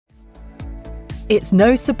It's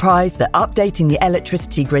no surprise that updating the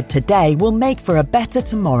electricity grid today will make for a better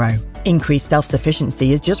tomorrow. Increased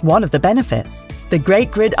self-sufficiency is just one of the benefits. The Great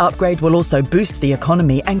Grid Upgrade will also boost the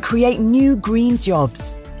economy and create new green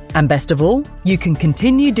jobs. And best of all, you can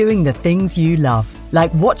continue doing the things you love,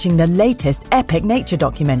 like watching the latest epic nature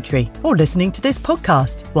documentary or listening to this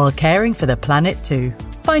podcast while caring for the planet too.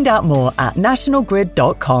 Find out more at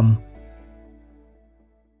nationalgrid.com.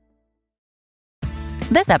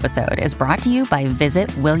 This episode is brought to you by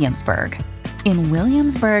Visit Williamsburg. In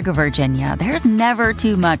Williamsburg, Virginia, there's never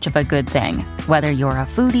too much of a good thing. Whether you're a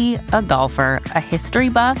foodie, a golfer, a history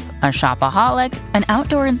buff, a shopaholic, an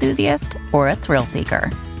outdoor enthusiast, or a thrill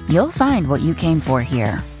seeker, you'll find what you came for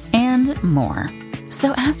here and more.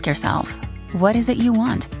 So ask yourself, what is it you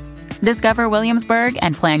want? Discover Williamsburg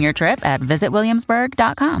and plan your trip at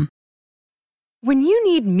visitwilliamsburg.com. When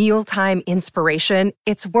you need mealtime inspiration,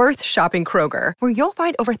 it's worth shopping Kroger, where you'll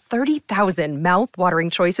find over 30,000 mouth-watering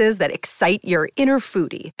choices that excite your inner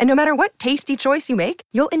foodie. And no matter what tasty choice you make,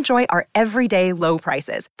 you'll enjoy our everyday low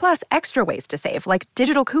prices, plus extra ways to save, like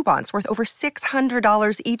digital coupons worth over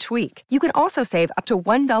 $600 each week. You can also save up to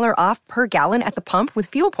 $1 off per gallon at the pump with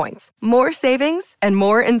fuel points. More savings and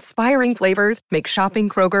more inspiring flavors make shopping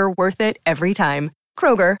Kroger worth it every time.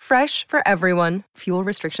 Kroger, fresh for everyone. Fuel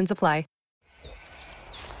restrictions apply.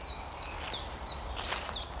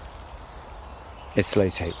 It's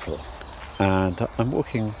late April, and I'm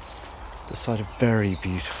walking beside a very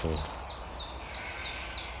beautiful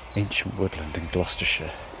ancient woodland in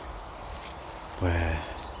Gloucestershire, where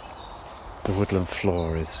the woodland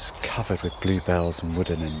floor is covered with bluebells and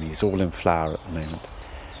wood anemones, all in flower at the moment.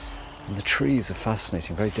 And the trees are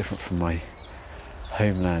fascinating, very different from my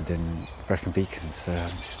homeland in Brecon Beacons. I'm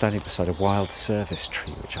standing beside a wild service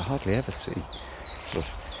tree, which I hardly ever see, sort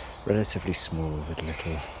of relatively small with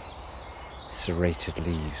little serrated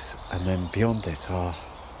leaves, and then beyond it are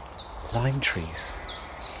lime trees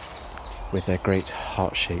with their great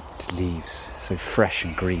heart-shaped leaves, so fresh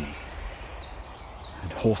and green.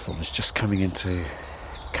 And hawthorn is just coming into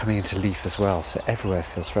leaf as well, so everywhere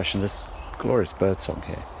feels fresh, and there's glorious birdsong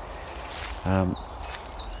here.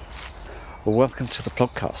 Well, welcome to the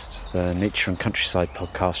podcast, the Nature and Countryside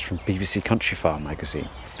podcast from BBC Countryfile magazine.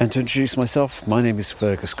 And to introduce myself, my name is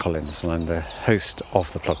Fergus Collins, and I'm the host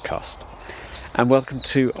of the podcast. And welcome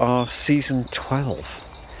to our season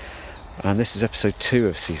 12. And this is episode 2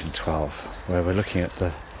 of season 12, where we're looking at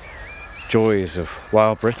the joys of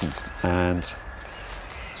wild Britain. And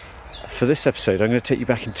for this episode, I'm going to take you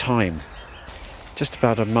back in time, just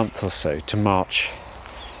about a month or so, to March,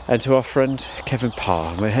 and to our friend Kevin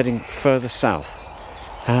Parr. And we're heading further south.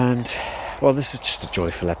 And, well, this is just a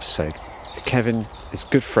joyful episode. Kevin is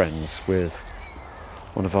good friends with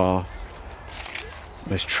one of our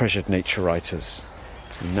most treasured nature writers,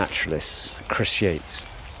 naturalists, Chris Yates.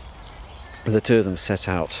 The two of them set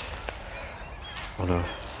out on a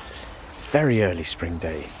very early spring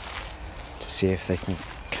day to see if they can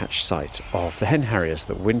catch sight of the hen harriers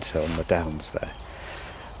that winter on the downs there.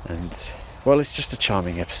 And, well, it's just a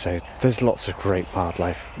charming episode. There's lots of great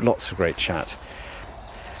wildlife, lots of great chat.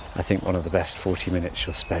 I think one of the best 40 minutes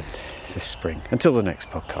you'll spend this spring, until the next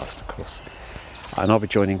podcast, of course. And I'll be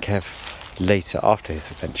joining Kev later, after his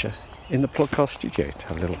adventure, in the podcast studio to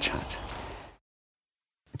have a little chat.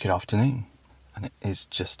 Good afternoon. And it is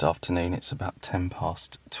just afternoon. It's about 10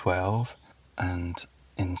 past 12. And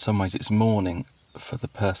in some ways it's morning for the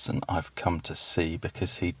person I've come to see,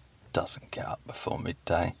 because he doesn't get up before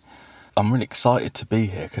midday. I'm really excited to be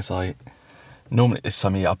here, because normally at this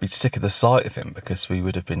time of year I'd be sick of the sight of him, because we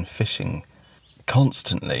would have been fishing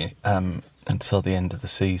constantly until the end of the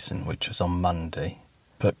season, which was on Monday.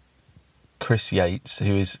 But Chris Yates,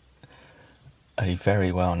 who is a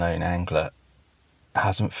very well-known angler,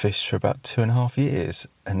 hasn't fished for about 2.5 years,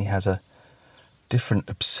 and he has a different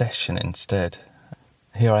obsession instead.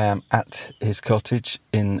 Here I am at his cottage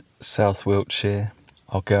in South Wiltshire.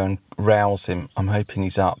 I'll go and rouse him. I'm hoping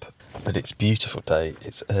he's up, but it's a beautiful day.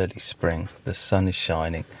 It's early spring. The sun is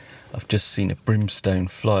shining. I've just seen a brimstone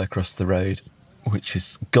fly across the road, which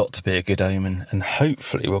has got to be a good omen, and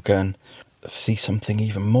hopefully we'll go and see something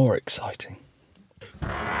even more exciting.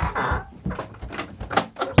 How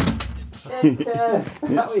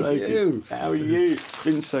are you? How are you? It's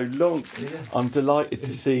been so long. Yeah. I'm delighted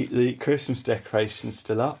to see the Christmas decorations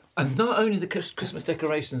still up. And not only the Christmas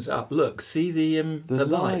decorations up, look, see the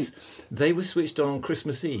lights. They were switched on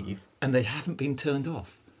Christmas Eve, and they haven't been turned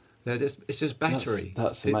off. It's just battery.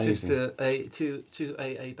 That's amazing. It's just two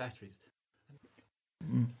AA batteries.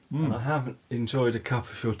 And I haven't enjoyed a cup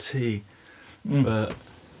of your tea, but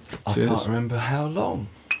I can't remember how long.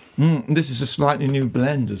 This is a slightly new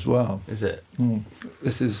blend as well. Is it?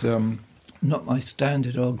 This is not my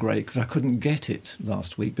standard Earl Grey because I couldn't get it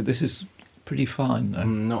last week, but this is pretty fine though.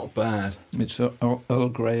 Not bad. It's Earl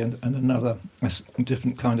Grey and another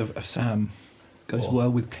different kind of Assam. Goes well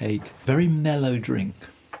with cake. Very mellow drink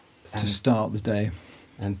to start the day.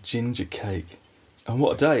 And ginger cake. And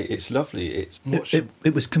what a day. It's lovely.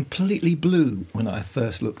 It was completely blue when I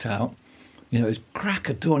first looked out. You know, it was crack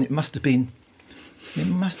of dawn. It must have been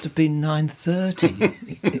 9:30.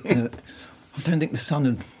 I don't think the sun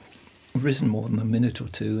had risen more than a minute or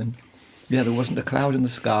two. And yeah, there wasn't a cloud in the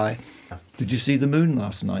sky. Did you see the moon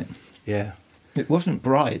last night? Yeah. It wasn't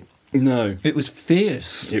bright. No. It was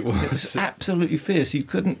fierce. It was. It was absolutely fierce. You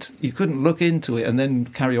couldn't look into it and then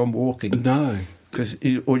carry on walking. No. Because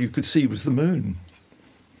all you could see was the moon.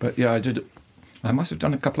 But yeah, I must have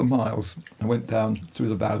done a couple of miles. I went down through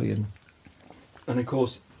the valley And of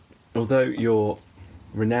course, although you're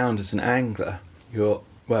renowned as an angler, you're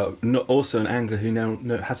not also an angler who now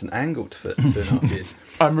hasn't angled for 2.5 years.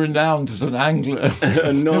 I'm renowned as an angler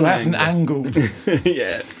who hasn't angled.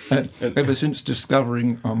 Yeah. Ever since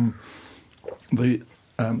discovering the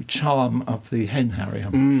charm of the hen harrier.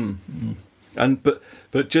 And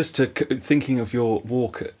but just thinking of your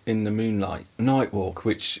walk in the moonlight, Night Walk,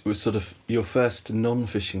 which was sort of your first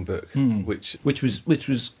non-fishing book, which was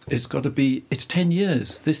it's 10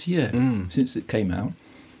 years this year since it came out,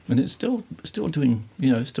 and it's still doing,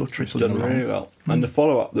 still trickling along. Done really well. And the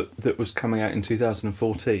follow-up that was coming out in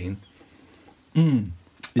 2014. The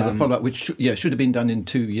follow-up, which should have been done in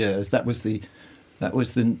 2 years. That was the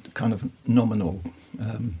kind of nominal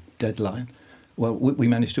deadline. Well, we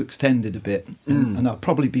managed to extend it a bit, and I'll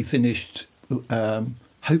probably be finished,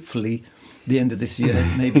 hopefully, the end of this year,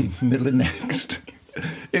 maybe middle of next.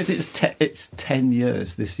 It's 10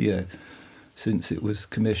 years this year since it was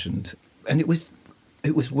commissioned, and it was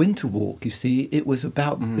Winter Walk. You see, it was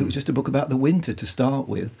just a book about the winter to start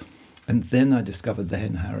with, and then I discovered the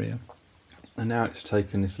Hen Harrier, and now it's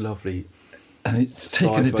taken this lovely. And it's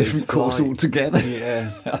taken a different course altogether.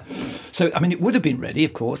 Yeah. So, I mean, it would have been ready,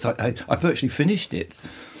 of course. I virtually finished it.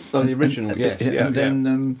 Oh, the original, yes. And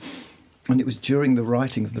then, and it was during the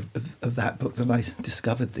writing of that book that I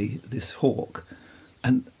discovered this hawk.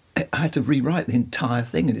 And I had to rewrite the entire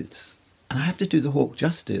thing, and I have to do the hawk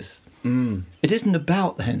justice. It isn't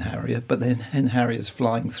about the hen harrier, but the hen harrier's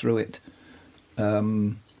flying through it.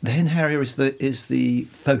 The hen harrier is the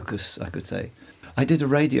focus, I could say. I did a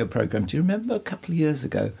radio programme, do you remember, a couple of years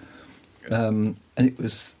ago? And it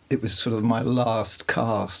was sort of my last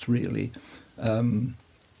cast, really.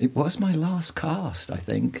 It was my last cast, I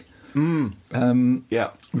think. Reading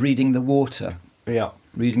the Water. Yeah.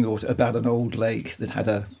 Reading the Water, about an old lake that had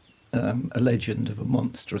a legend of a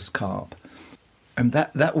monstrous carp. And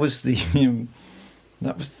that was that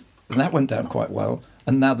went down quite well.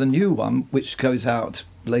 And now the new one, which goes out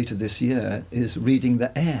later this year, is Reading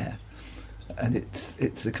the Air. And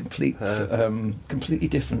it's a completely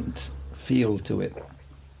different feel to it.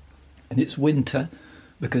 And it's winter,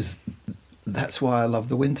 because that's why I love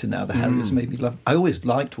the winter now. The Harriers made me love. I always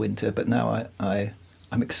liked winter, but now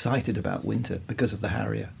I'm excited about winter because of the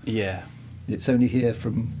Harrier. Yeah, it's only here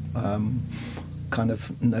from kind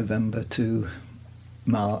of November to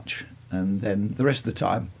March, and then the rest of the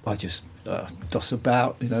time I just doss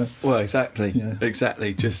about, Well, exactly, yeah.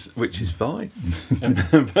 Exactly. Which is fine, and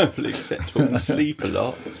perfectly acceptable. Sleep a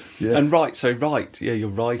lot, yeah. And yeah, you're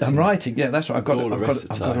writing. I'm writing, yeah, that's right. I've got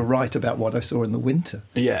to write about what I saw in the winter.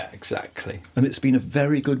 Yeah, exactly. And it's been a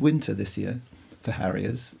very good winter this year for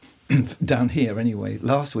Harriers, down here anyway.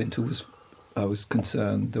 Last winter I was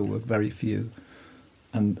concerned there were very few.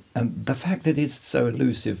 And the fact that it's so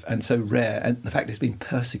elusive and so rare, and the fact it's been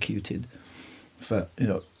persecuted for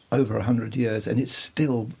over 100 years, and it's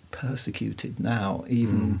still persecuted now,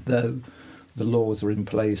 even though the laws are in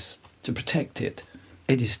place to protect it,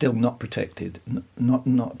 it is still not protected. Not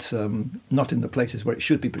in the places where it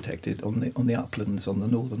should be protected, on the uplands, on the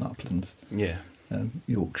northern uplands. Yeah,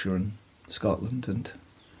 Yorkshire and Scotland. And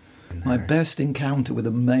my best encounter with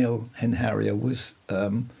a male hen harrier was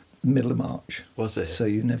middle of March. Was it? So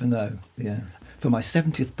you never know. Yeah. For my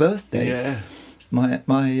 70th birthday. Yeah.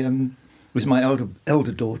 Was my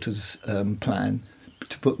elder daughter's plan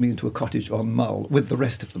to put me into a cottage on Mull with the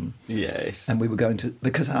rest of them. Yes. And we were going to,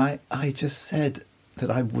 because I just said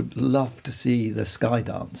that I would love to see the sky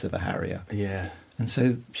dance of a harrier. Yeah. And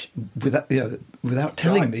so, without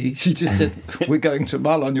telling me, she just said, "We're going to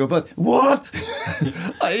Mull on your birthday." What?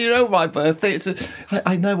 My birthday.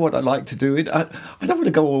 I know what I like to do. I don't want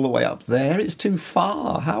to go all the way up there. It's too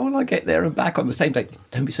far. How will I get there and back on the same day?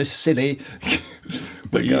 Don't be so silly.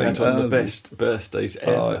 But you had one of the best birthdays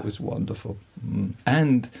ever. Oh, it was wonderful.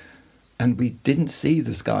 And we didn't see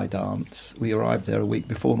the Sky Dance. We arrived there a week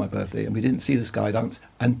before my birthday, and we didn't see the Sky Dance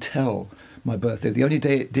until my birthday. The only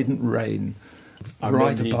day it didn't rain.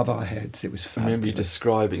 Right above our heads, it was fabulous. I remember you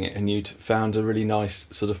describing it, and you'd found a really nice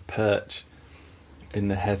sort of perch in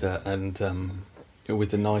the heather, and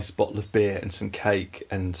with a nice bottle of beer and some cake,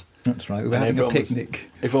 and that's right. We were having a picnic.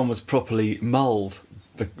 Everyone was properly mulled,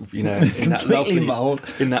 in that lovely mulled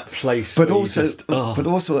in that place, but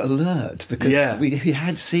also alert, because we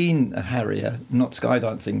had seen a harrier not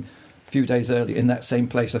skydancing a few days earlier in that same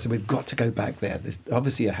place. I said, we've got to go back there. There's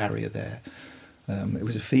obviously a harrier there. It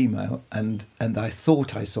was a female, and I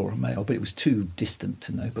thought I saw a male, but it was too distant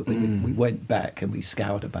to know. But we went back and we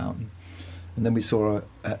scoured about, and then we saw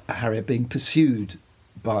a harrier being pursued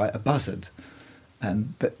by a buzzard,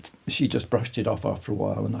 but she just brushed it off after a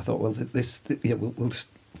while. And I thought, well,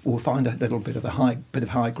 we'll find a little bit of high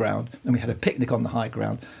ground, and we had a picnic on the high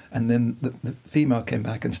ground. And then the female came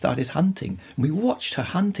back and started hunting. And we watched her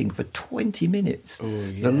hunting for 20 minutes,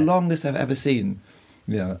 the longest I've ever seen.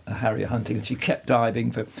 A harrier hunting, and she kept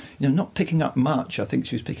diving for, not picking up much. I think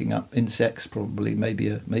she was picking up insects, probably maybe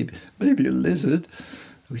a lizard.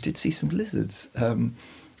 We did see some lizards, and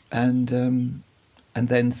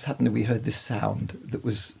then suddenly we heard this sound that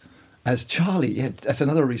was, as Charlie. Yeah, that's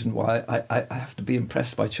another reason why I have to be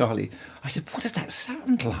impressed by Charlie. I said, "What does that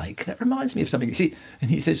sound like? That reminds me of something." See,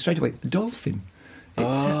 and he said straight away, "The dolphin."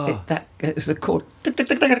 It's a chord.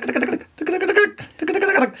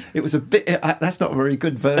 It was a bit. That's not a very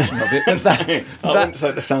good version of it. I wouldn't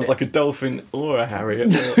say that sounds like a dolphin or a harrier.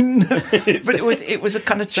 But it was a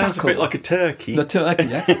kind of chuckle. Sounds a bit like a turkey. The turkey,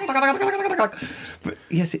 yeah. But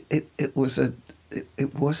yes, it was the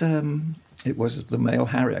male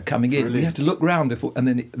harrier coming in. We had to look round before, and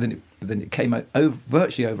then it came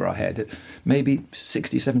virtually over our head, maybe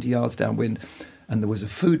 60, 70 yards downwind, and there was a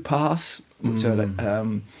food pass,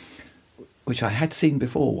 which I had seen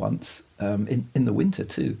before once. In the winter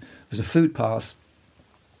too, there was a food pass,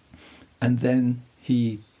 and then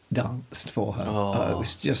he danced for her. It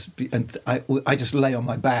was just, and I just lay on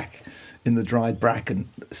my back in the dried bracken,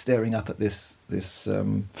 staring up at this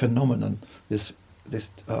phenomenon. It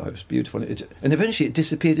was beautiful, and eventually it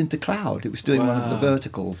disappeared into cloud. It was doing one of the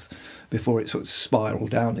verticals before it sort of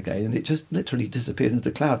spiraled down again, and it just literally disappeared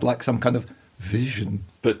into cloud like some kind of vision.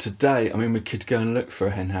 But today, we could go and look for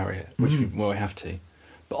a hen harrier, which we have to.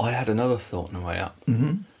 But I had another thought on the way up,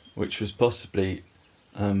 which was possibly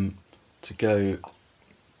to go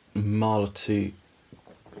a mile or two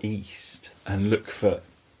east and look for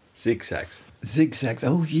zigzags. Zigzags,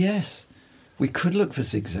 oh yes. We could look for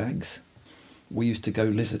zigzags. We used to go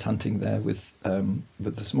lizard hunting there with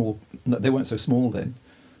the small... No, they weren't so small then.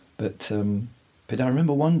 But I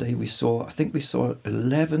remember one day we saw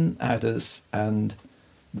 11 adders, and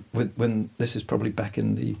when this is probably back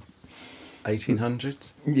in the...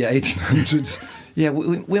 1800s? Yeah, 1800s. Yeah,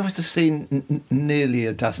 we must have seen nearly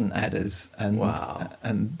a dozen adders,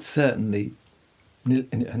 and certainly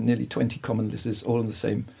nearly 20 common lizards, all in the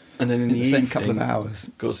same. And then in the same couple of hours.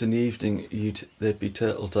 Of course, in the evening, there'd be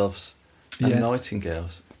turtle doves and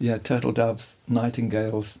nightingales. Yeah, turtle doves,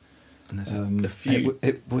 nightingales. And there's a few.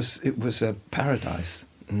 It was a paradise.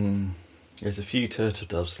 There's a few turtle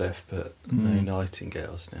doves left, but no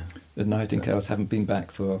nightingales now. The nightingales haven't been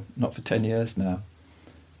back not for 10 years now,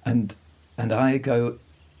 and I go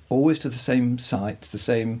always to the same sites, the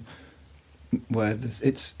same where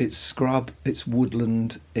it's scrub, it's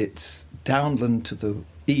woodland, it's downland to the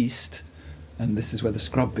east, and this is where the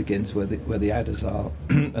scrub begins, where the adders are,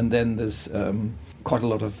 and then there's quite a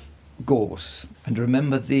lot of gorse. And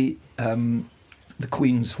remember the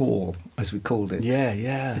Queen's Hall, as we called it.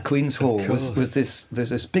 Yeah. The Queen's Hall was there's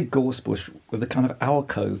this big gorse bush with a kind of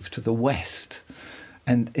alcove to the west.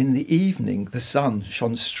 And in the evening, the sun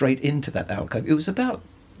shone straight into that alcove. It must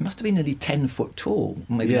have been nearly 10 foot tall,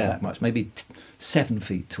 maybe not that much, maybe 7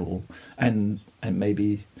 feet tall, and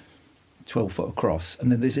maybe 12 foot across.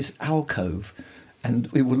 And then there's this alcove, and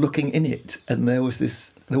we were looking in it, and there were two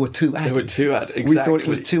adders. There were two adders, exactly. We thought it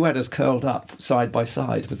was two adders curled up side by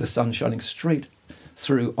side with the sun shining straight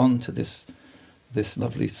through onto this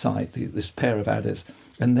lovely site, this pair of adders.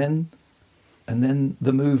 And then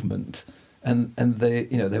the movement, and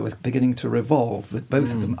they were beginning to revolve.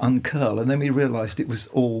 Both of them uncurl, and then we realised it was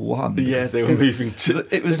all one. Yeah, they were moving to.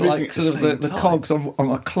 It was like sort of the cogs on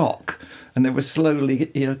a clock, and they were slowly,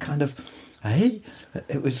 kind of, hey.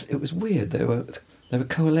 It was weird. They were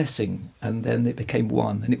coalescing, and then it became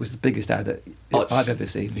one, and it was the biggest adder I've ever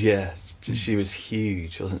seen. Yeah, she was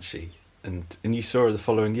huge, wasn't she? And you saw her the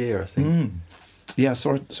following year, I think. Yeah, I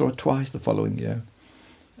saw her twice the following year,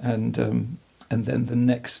 and then the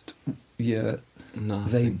next year,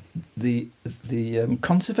 the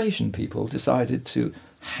conservation people decided to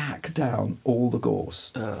hack down all the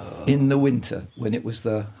gorse in the winter when it was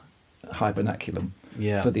the hibernaculum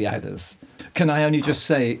for the adders. Can I only just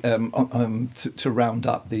say to round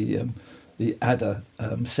up the adder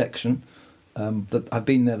section that I've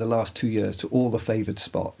been there the last 2 years to all the favoured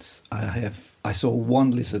spots. I saw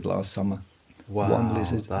one lizard last summer. Wow, one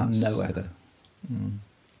lizard, no adder.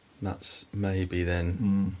 That's maybe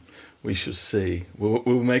then. We shall see.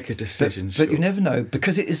 We'll make a decision. But you never know,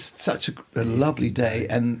 because it is such a lovely day,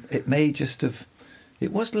 and it may just have.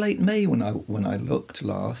 It was late May when I looked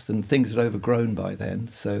last, and things had overgrown by then.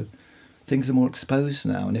 So things are more exposed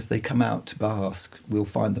now, and if they come out to bask, we'll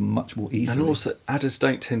find them much more easily. And also, adders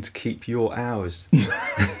don't tend to keep your hours.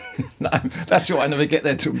 No, that's why I never get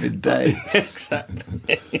there till midday.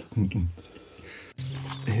 Exactly.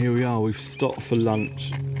 Here we are. We've stopped for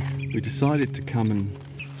lunch. We decided to come and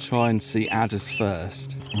try and see adders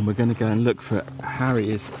first, and we're going to go and look for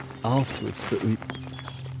harriers afterwards. But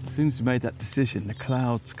as soon as we made that decision, the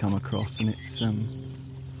clouds come across, and it's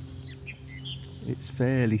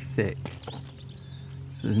fairly thick,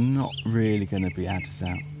 so there's not really going to be adders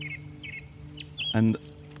out. And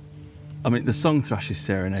I mean, the song thrush is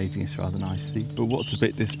serenading us rather nicely, but what's a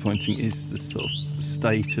bit disappointing is the sort of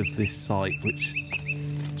state of this site, which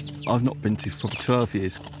I've not been to for probably 12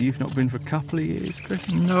 years. You've not been for a couple of years, Chris?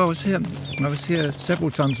 No, I was here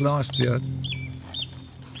several times last year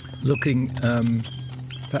looking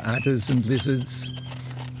for adders and lizards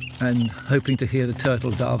and hoping to hear the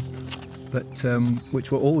turtle dove, but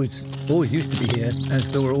which were always used to be here,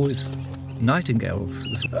 as there were always nightingales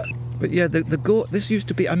as well. But yeah, the gorse, this used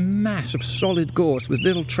to be a mass of solid gorse with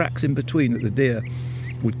little tracks in between that the deer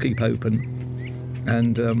would keep open,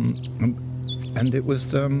 and it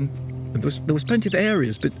was there was plenty of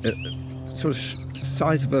areas, but sort of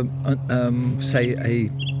size of say a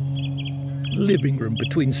living room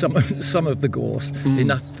between some of the gorse,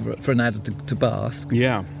 enough for an adder to bask.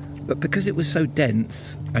 Yeah. But because it was so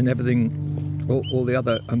dense and everything, all the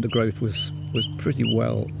other undergrowth was pretty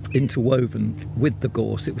well interwoven with the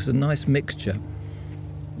gorse, it was a nice mixture.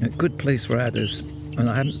 A good place for adders.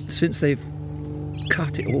 And since they've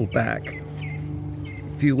cut it all back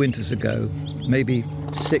a few winters ago, maybe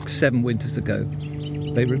 6-7 winters ago,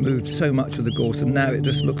 they removed so much of the gorse, and now it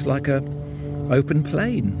just looks like a open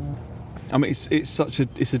plain. I mean, it's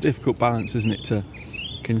a difficult balance, isn't it, to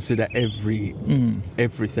consider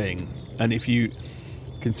everything. And if you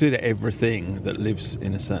consider everything that lives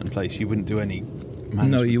in a certain place, you wouldn't do any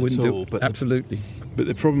management. No, you wouldn't at all. do. Absolutely. But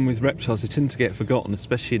the problem with reptiles, they tend to get forgotten,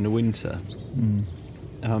 especially in the winter.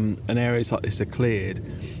 And areas like this are cleared.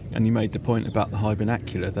 And you made the point about the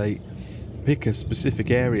hibernacula. They pick a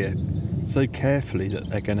specific area so carefully that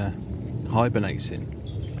they're going to hibernate in.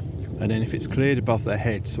 And then if it's cleared above their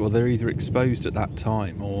heads, well, they're either exposed at that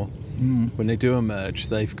time, or when they do emerge,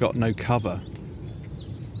 they've got no cover.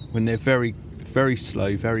 When they're very, very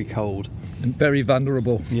slow, very cold. And very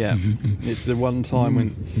vulnerable. Yeah. It's the one time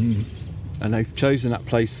when... And they've chosen that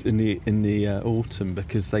place in the autumn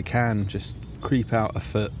because they can just creep out a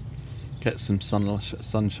foot, get some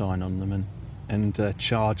sunshine on them, and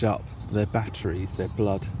charge up their batteries, their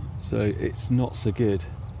blood. So it's not so good.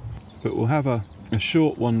 But we'll have a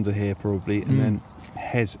short wander here probably, and then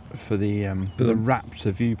head for the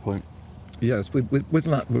raptor viewpoint. Yes, with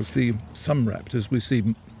that we'll see some raptors.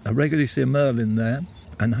 I regularly see a merlin there,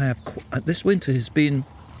 and this winter has been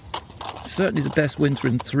certainly the best winter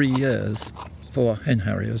in 3 years for hen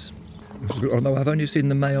harriers. Although I've only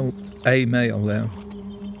seen a male there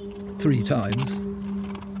 3 times,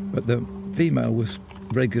 but the female was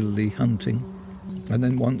regularly hunting, and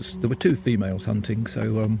then once there were 2 females hunting,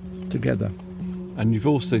 so together. And you've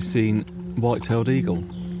also seen white-tailed eagle.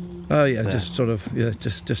 Oh yeah, there. Just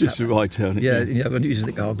a white-tailed eagle. Yeah. When you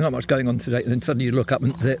think, oh, not much going on today, and then suddenly you look up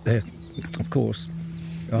and they're of course.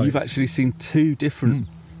 Oh, you've actually seen 2 different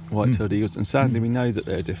white-tailed eagles, and sadly we know that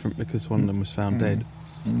they're different because one of them was found dead.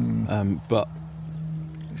 But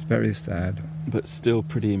it's very sad, but still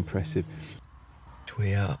pretty impressive.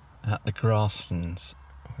 We are at the grasslands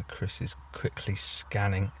where Chris is quickly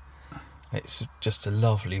scanning. It's just a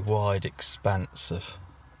lovely wide expanse of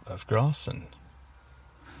of Grassland.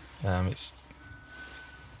 I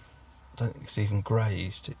don't think it's even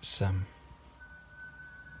grazed. It's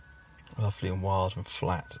lovely and wild and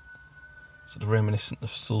flat, sort of reminiscent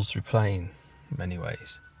of Salisbury Plain in many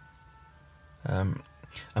ways.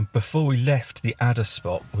 And before we left the Adder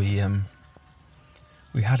spot, we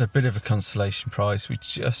had a bit of a consolation prize. We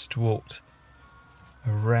just walked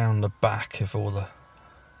around the back of all the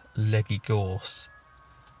leggy gorse,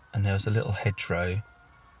 and there was a little hedgerow,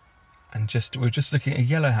 and we were just looking at a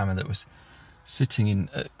yellowhammer that was sitting in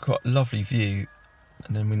a quite lovely view,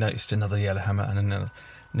 and then we noticed another yellowhammer and another,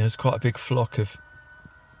 and there was quite a big flock of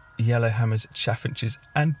yellowhammers, chaffinches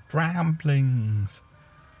and bramblings.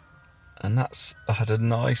 And I had a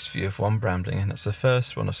nice view of one brambling, and it's the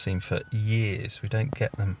first one I've seen for years. We don't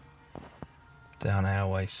get them down our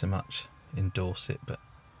way so much in Dorset, but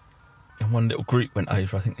and one little group went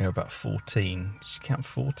over. I think there were about 14. Did you count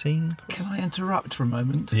 14? Can I interrupt for a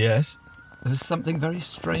moment? Yes. There's something very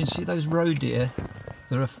strange. See those roe deer?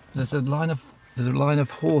 There's a line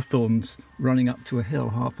of hawthorns running up to a hill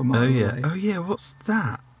half a mile away. Oh yeah. What's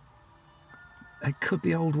that? It could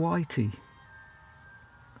be old Whitey.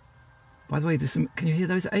 By the way, can you hear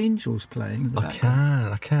those angels playing in the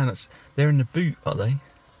background? I can. They're in the boot, are they?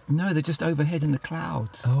 No, they're just overhead in the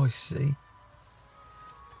clouds. Oh, I see.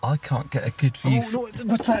 I can't get a good view. Oh, look,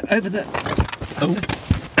 what's that over there? Oh.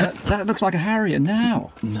 That looks like a harrier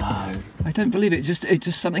now. No. I don't believe it. It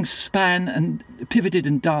just something span and pivoted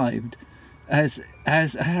and dived as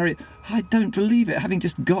a harrier. I don't believe it, having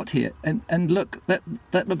just got here. And look, that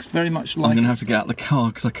looks very much like... I'm going to have to get out of the car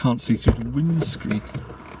because I can't see through the windscreen.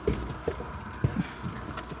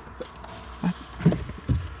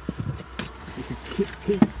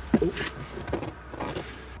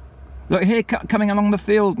 Look here, coming along the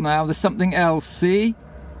field now, there's something else, see?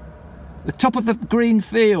 The top of the green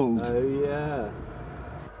field. Oh yeah,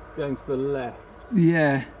 it's going to the left.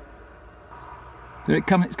 Yeah. Here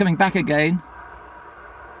it's coming back again.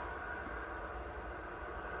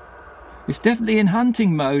 It's definitely in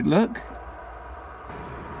hunting mode, look.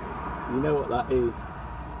 You know what that is?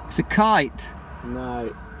 It's a kite.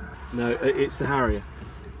 No, it's a harrier.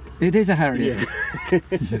 It is a harrier.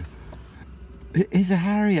 Yeah. It is a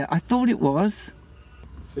harrier. I thought it was.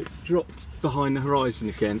 It's dropped behind the horizon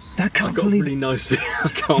again. I can't believe really nice. I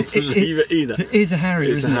can't believe it either. It is a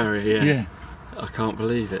harrier. It's a harrier. Yeah. Yeah. I can't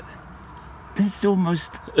believe it. That's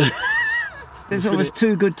almost. It's almost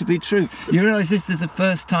too good to be true. You realise this is the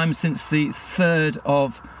first time since the 3rd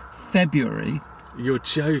of February. You're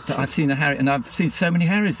joking. That I've seen a harrier, and I've seen so many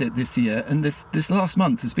harriers this year, and this last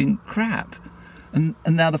month has been crap. And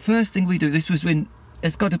now the first thing we do, this was when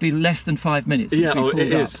it's got to be less than 5 minutes since we pulled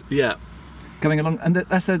it up. is. Yeah. Coming along, and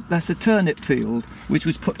that's a turnip field which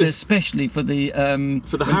was put there especially for the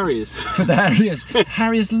harriers. For the harriers.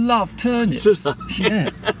 Harriers love turnips. Yeah.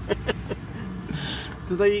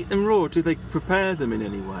 Do they eat them raw? Do they prepare them in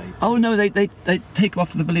any way? Oh no, they take them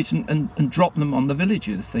off to the village and drop them on the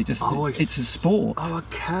villages. They just it's a sport. Oh,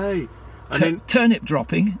 okay. Turnip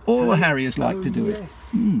dropping. All the harriers like to do it.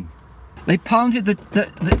 Mm. They planted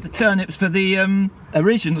the turnips for the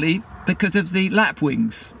originally because of the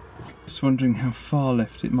lapwings. Just wondering how far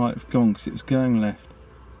left it might have gone because it was going left.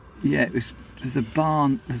 Yeah, there's a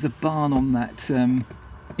barn on that.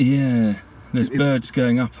 Yeah, there's birds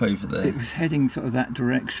going up over there. It was heading sort of that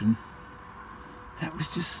direction. That was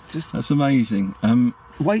just. That's amazing.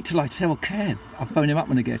 Wait till I tell Kev. I'll phone him up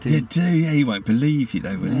when I get in. You do, yeah. He won't believe you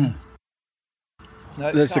though, will he?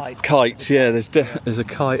 No, there's a kite. Yeah, there's a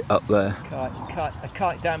kite up there. A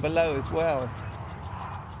kite down below as well.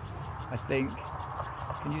 I think.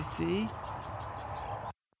 Can you see?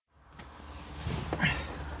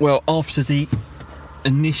 Well, after the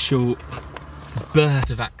initial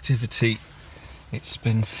burst of activity, it's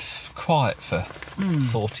been quiet for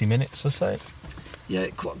 40 minutes or so. Yeah,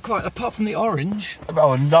 quite. Apart from the orange.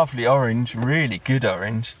 Oh, a lovely orange, really good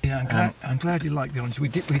orange. Yeah, I'm glad you like the orange. We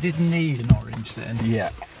did need an orange then.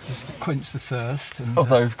 Yeah. Just to quench the thirst. And,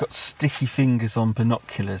 although we've got sticky fingers on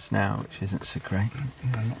binoculars now, which isn't so great.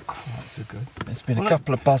 No, not quite so good. There's been a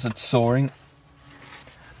couple of buzzards soaring,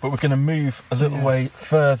 but we're going to move a little way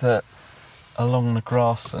further along the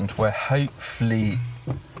grassland where hopefully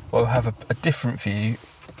we'll have a different view.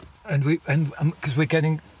 And because we're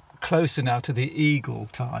getting closer now to the eagle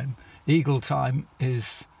time. Eagle time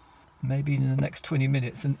is maybe in the next 20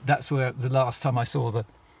 minutes, and that's where the last time I saw the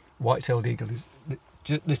white-tailed eagle is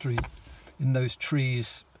literally in those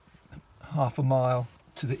trees half a mile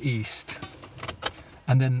to the east,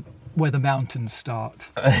 and then where the mountains start.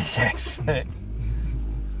 Yes.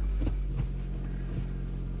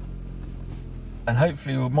 And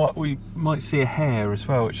hopefully we might see a hare as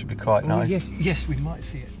well, which should be quite nice. Yes, we might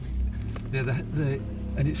see it.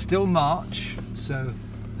 And it's still March, so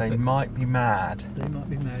They might be mad. They might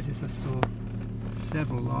be mad. Yes, I saw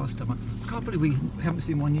several last time. I can't believe we haven't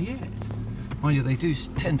seen one yet. Mind you, they do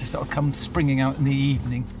tend to sort of come springing out in the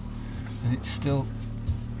evening, and it's still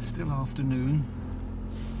afternoon.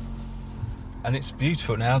 And it's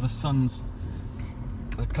beautiful now. The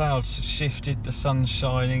clouds have shifted, the sun's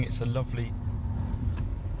shining. It's a lovely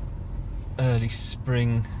early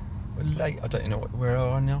spring. We're late. I don't know where we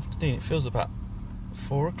are in the afternoon. It feels about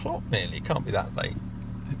 4 o'clock nearly. It can't be that late.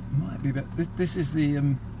 It might be, but this is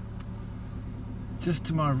the just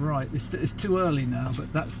to my right. It's too early now,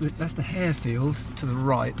 but that's the Harefield to the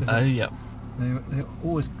right. Yeah. They're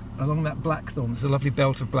always along that blackthorn. There's a lovely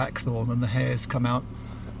belt of blackthorn, and the hares come out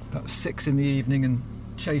about 6 in the evening and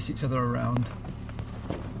chase each other around.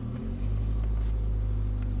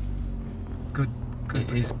 Good. It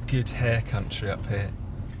is good hare country up here.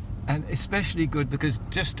 And especially good because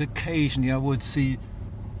just occasionally I would see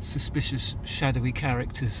suspicious shadowy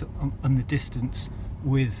characters on the distance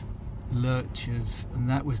with lurchers, and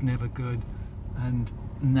that was never good. And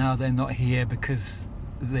now they're not here because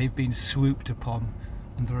they've been swooped upon,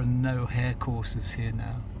 and there are no hare courses here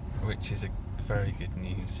now. Which is a very good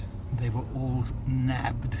news. They were all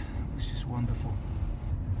nabbed, which is wonderful.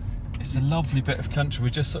 It's a lovely bit of country. We're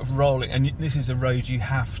just sort of rolling, and this is a road you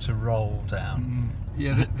have to roll down.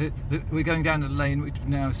 Yeah, we're going down a lane which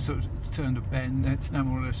now it's turned a bend. It's now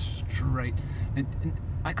more or less straight. And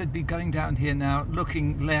I could be going down here now,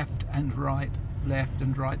 looking left and right,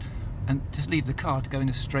 and just leave the car to go in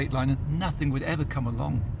a straight line, and nothing would ever come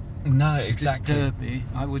along. No, to exactly. disturb me.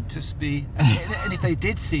 I would just be, and if they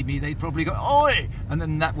did see me, they'd probably go, "Oi!" and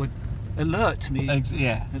then that would alert me.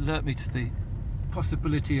 Alert me to the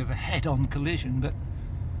possibility of a head-on collision. But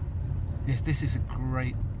yes, this is a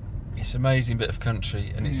great. It's an amazing bit of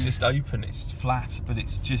country, and it's just open. It's flat, but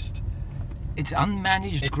it's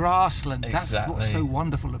unmanaged grassland. Exactly. That's what's so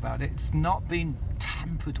wonderful about it. It's not been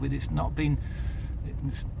tampered with. It's not been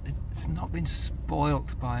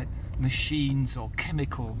spoilt by machines or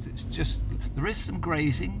chemicals. It's just, there is some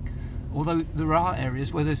grazing, although there are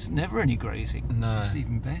areas where there's never any grazing. No. Which is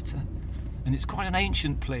even better. And it's quite an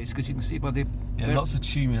ancient place because you can see by the lots of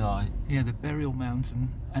tumuli. Yeah, the burial mountain,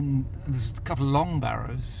 and there's a couple of long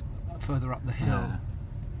barrows further up the hill. Yeah.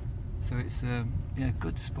 So it's a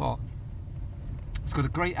good spot. It's got a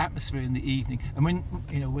great atmosphere in the evening, and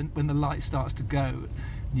when the light starts to go,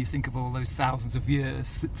 and you think of all those thousands of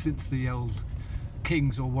years since the old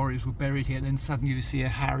kings or warriors were buried here, and then suddenly you see a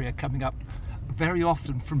harrier coming up, very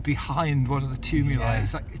often from behind one of the tumuli. Yeah.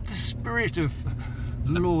 It's like it's the spirit of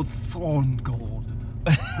Lord Thorngord,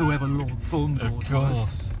 whoever Lord Thorngord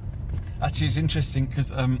was. Actually, it's interesting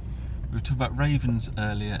because we were talking about ravens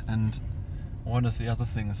earlier, and one of the other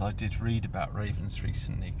things I did read about ravens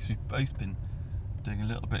recently, because we've both been doing a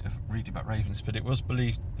little bit of reading about ravens, but it was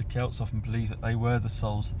believed, the Celts often believed that they were the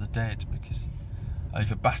souls of the dead, because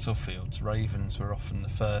over battlefields, ravens were often the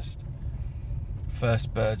first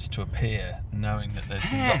birds to appear, knowing that there'd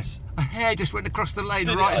be lots. A hare just went across the lane.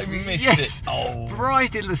 Did right? I missed it. Oh,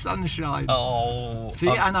 bright in the sunshine. Oh, see,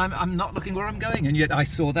 and I'm not looking where I'm going, and yet I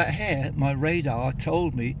saw that hare. My radar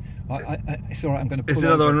told me. It's all right. I'm going to pull.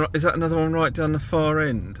 Is that another one right down the far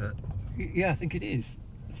end? Yeah, I think it is.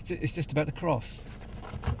 It's just about to cross.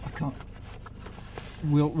 I can't.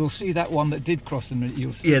 We'll see that one that did cross, and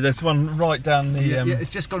you'll see. Yeah, there's one right down the. Yeah,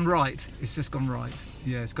 it's just gone right.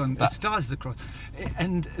 Yeah, it's gone. It starts to cross.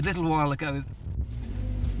 And a little while ago,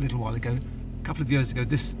 a couple of years ago,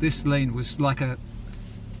 this lane was like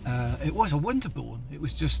it was a Winterbourne. It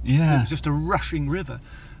was just a rushing river,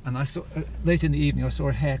 and I saw late in the evening I saw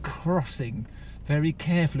a hare crossing very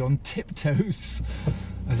carefully on tiptoes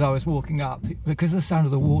as I was walking up. Because of the sound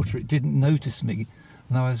of the water, it didn't notice me,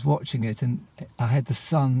 and I was watching it, and I had the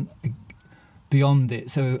sun beyond it,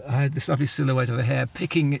 so I had this lovely silhouette of a hare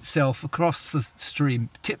picking itself across the stream,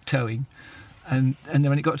 tiptoeing, and then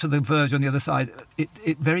when it got to the verge on the other side,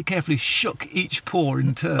 it very carefully shook each paw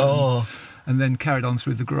in turn, and then carried on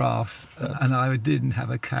through the grass. And I didn't have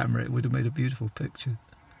a camera; it would have made a beautiful picture.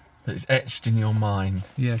 But it's etched in your mind.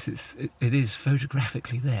 Yes, it is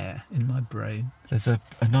photographically there in my brain. There's a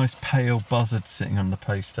nice pale buzzard sitting on the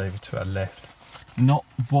post over to our left. Not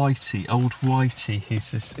Whitey, old Whitey,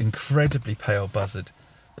 who's this incredibly pale buzzard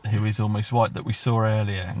who is almost white that we saw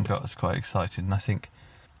earlier and got us quite excited. And I think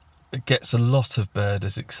it gets a lot of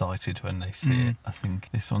birders excited when they see it. I think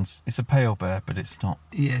it's a pale bird, but it's not.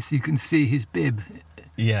 Yes, you can see his bib.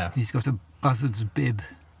 Yeah. He's got a buzzard's bib,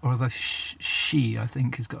 or the she, I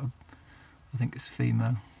think, has got I think it's a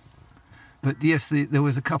female. But yes, there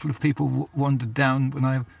was a couple of people wandered down when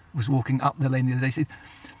I was walking up the lane the other day. Said,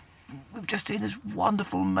 "We've just seen this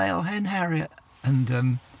wonderful male hen harrier,"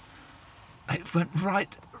 and it went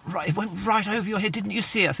right. It went right over your head. Didn't you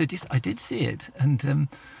see it? I said, "Yes, I did see it." And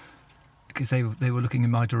because they were looking in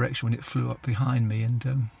my direction when it flew up behind me,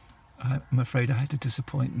 and I'm afraid I had to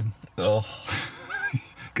disappoint them. Oh,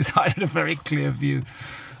 because I had a very clear view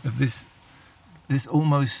of this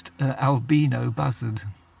almost albino buzzard.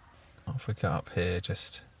 If we go up here,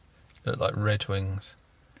 just look like redwings.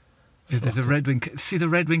 Yeah, there's a redwing. See the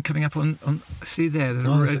redwing coming up on. See there, there's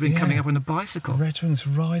a redwing coming up on a bicycle. Redwing's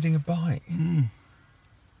riding a bike.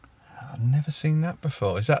 I've never seen that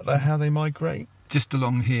before. Is that how they migrate? Just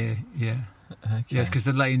along here, yeah. Okay. Yes, because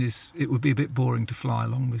the lane it would be a bit boring to fly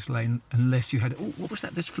along this lane unless you had. Oh, what was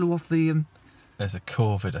that? This flew off the. There's a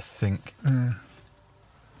corvid, I think.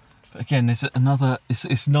 But again, there's another.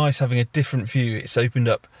 It's nice having a different view. It's opened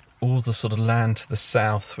up all the sort of land to the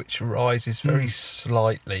south, which rises very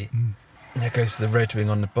slightly. And there goes the redwing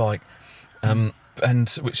on the bike, and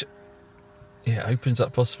which, opens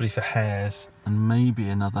up possibly for hares and maybe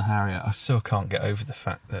another harrier. I still can't get over the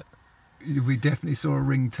fact that we definitely saw a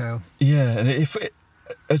ringtail. Yeah, and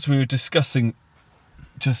as we were discussing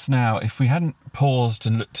just now, if we hadn't paused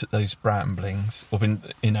and looked at those bramblings, or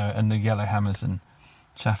and the yellow hammers and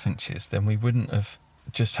chaffinches, then we wouldn't have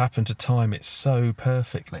just happened to time it so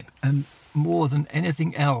perfectly. And more than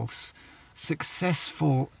anything else,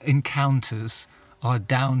 successful encounters are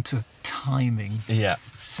down to timing. Yeah.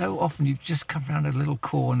 So often you just come around a little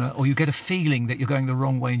corner, or you get a feeling that you're going the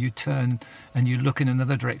wrong way and you turn and you look in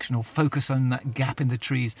another direction or focus on that gap in the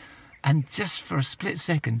trees, and just for a split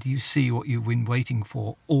second you see what you've been waiting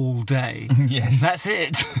for all day. Yes. And that's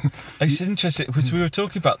it. It's interesting because we were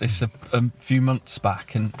talking about this a few months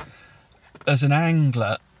back, and as an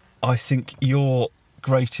angler, I think your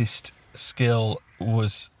greatest skill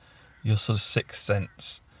was your sort of sixth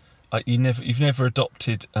sense. You've never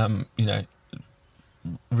adopted,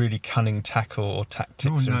 really cunning tackle or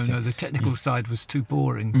tactics. No, the technical side was too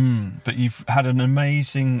boring. But you've had an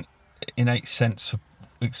amazing innate sense for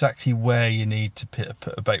exactly where you need to put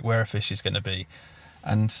a bait, where a fish is going to be.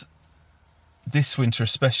 And this winter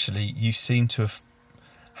especially, you seem to have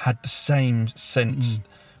had the same sense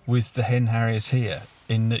with the hen harriers here,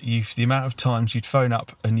 in that the amount of times you'd phone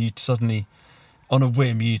up and you'd suddenly, on a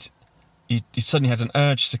whim, you suddenly had an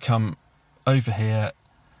urge to come over here,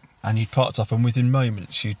 and you'd parked up, and within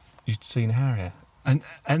moments you'd seen a harrier.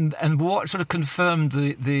 And what sort of confirmed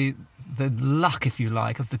the luck, if you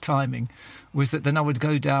like, of the timing, was that then I would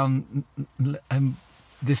go down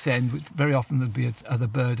this end, which very often there'd be other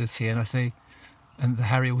birders here, and I say, and the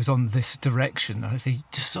harrier was on this direction, and I say,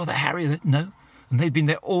 just saw the harrier? No. And they'd been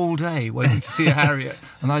there all day waiting to see a harrier,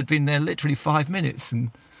 and I'd been there literally 5 minutes,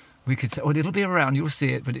 and we could say, it'll be around, you'll see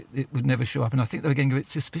it, but it would never show up. And I think they were getting a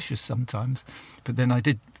bit suspicious sometimes. But then I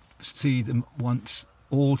did see them once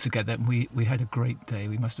all together, and we had a great day.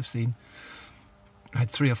 We must have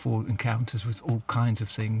had 3 or 4 encounters with all kinds of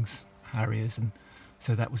things, harriers, and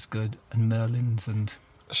so that was good, and merlins and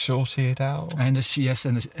short-eared owl. And as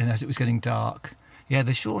it was getting dark, the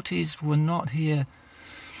shorties were not here.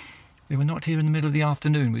 They were not here in the middle of the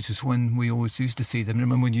afternoon, which is when we always used to see them.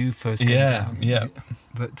 Remember when you first came down? Yeah.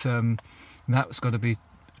 But that's got to be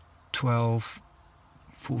 12,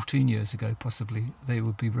 14 years ago, possibly. They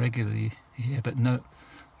would be regularly here, but no,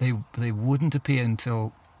 they wouldn't appear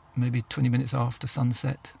until maybe 20 minutes after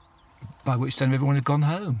sunset, by which time everyone had gone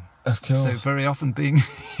home. Of course. So very often being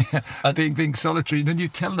solitary, and then you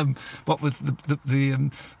tell them what was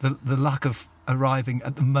the luck of arriving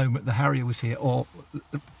at the moment the harrier was here, or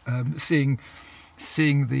seeing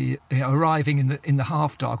the arriving in the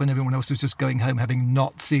half dark when everyone else was just going home, having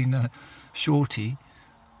not seen a shorty,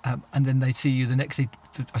 and then they see you the next day.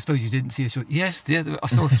 I suppose you didn't see a shorty. Yes, I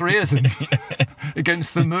saw 3 of them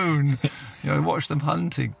against the moon. I watched them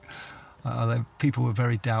hunting. People were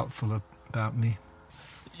very doubtful about me.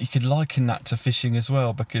 You could liken that to fishing as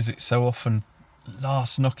well, because it's so often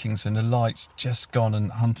last knockings and the light's just gone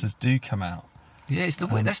and hunters do come out. Yeah,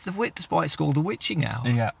 that's why it's called the witching hour.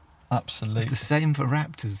 Yeah, absolutely. It's the same for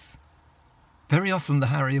raptors. Very often the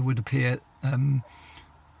harrier would appear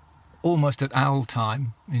almost at owl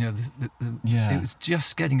time. It was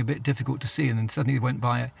just getting a bit difficult to see, and then suddenly it went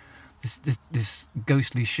by this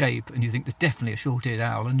ghostly shape, and you think there's definitely a short-eared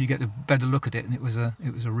owl, and you get a better look at it, and it was a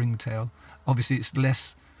ringtail. Obviously, it's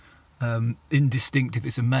less indistinct if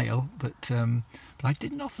it's a male, but I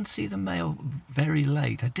didn't often see the male very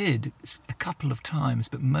late. I did a couple of times,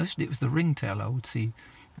 but mostly it was the ringtail I would see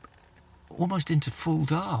almost into full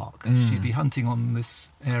dark. She'd be hunting on this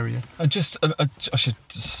area. And just, I should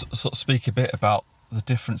sort of speak a bit about the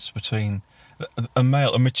difference between a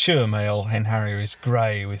mature male hen harrier is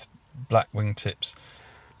grey with black wingtips,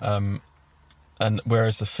 and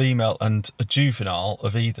whereas the female and a juvenile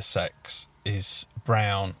of either sex is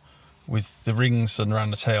brown with the rings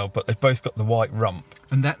around the tail, but they've both got the white rump.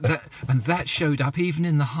 And that showed up even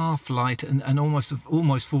in the half light and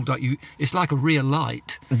almost full dark. It's like a rear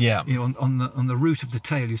light. Yeah. You know, on the root of the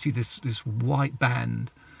tail, you see this white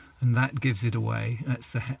band, and that gives it away.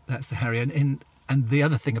 That's the harrier. And the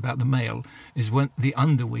other thing about the male is when the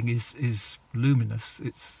underwing is luminous.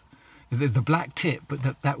 It's the black tip, but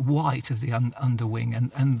that white of the underwing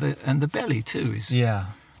and the belly too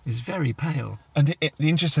is very pale. And the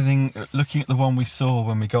interesting thing, looking at the one we saw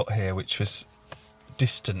when we got here, which was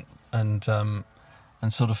distant and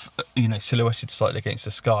sort of silhouetted slightly against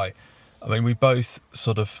the sky. I mean, we both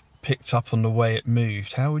sort of picked up on the way it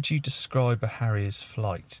moved. How would you describe a harrier's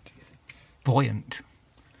flight, do you think? Buoyant.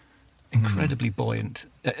 Incredibly buoyant.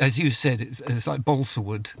 As you said, it's like balsa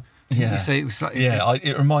wood. Yeah. You say it was like,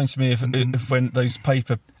 it reminds me of when those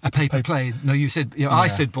paper plane. No, you said. Yeah, I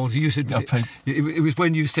said balsa. You said. It was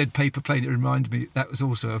when you said paper plane. It reminded me that was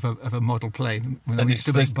also of a model plane. And it's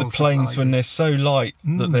the planes when they're so light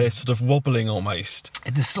that they're sort of wobbling almost.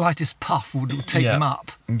 And the slightest puff would take them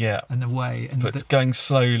up. Yeah. And away. But going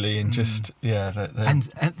slowly and just they're... And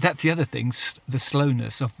that's the other thing, the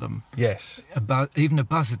slowness of them. Yes. Even a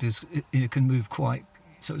buzzard can move quite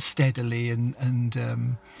sort of steadily and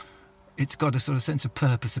it's got a sort of sense of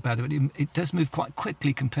purpose about it. It does move quite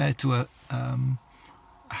quickly compared to a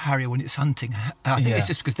harrier when it's hunting. I think it's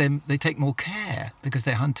just because they take more care because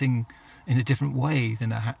they're hunting in a different way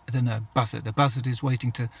than a buzzard. A buzzard is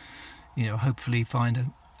waiting to, hopefully find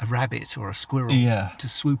a rabbit or a squirrel to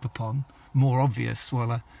swoop upon. More obvious.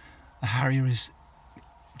 While a harrier is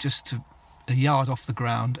just a yard off the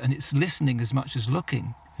ground and it's listening as much as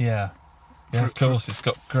looking. Yeah. Yeah, of course, it's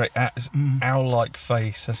got great owl-like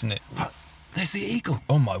face, hasn't it? There's the eagle.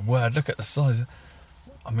 Oh my word, look at the size.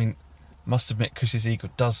 I mean, must admit, Chris's eagle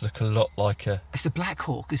does look a lot like a... It's a black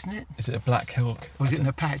hawk, isn't it? Is it a black hawk? Or is it an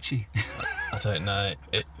Apache? I don't know.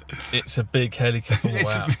 It's a big helicopter.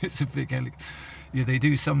 Wow. It's a big helicopter. Yeah, they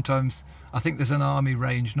do sometimes... I think there's an army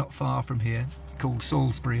range not far from here called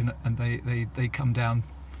Salisbury, and they come down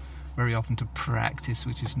very often to practice,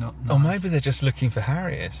 which is not nice. Or maybe they're just looking for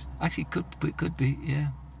harriers. Actually, it could be, yeah.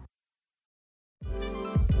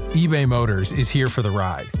 eBay Motors is here for the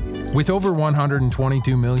ride. With over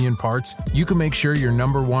 122 million parts, you can make sure your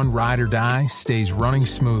number one ride or die stays running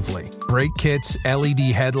smoothly. Brake kits, LED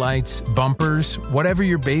headlights, bumpers, whatever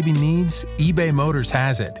your baby needs, eBay Motors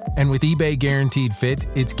has it. And with eBay Guaranteed Fit,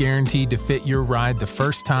 it's guaranteed to fit your ride the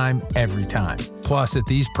first time, every time. Plus, at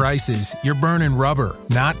these prices, you're burning rubber,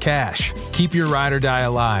 not cash. Keep your ride or die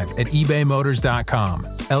alive at ebaymotors.com.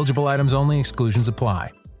 Eligible items only. Exclusions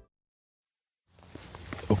apply.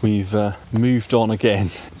 We've moved on again.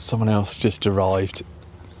 Someone else just arrived.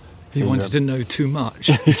 He wanted to know too much.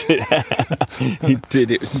 He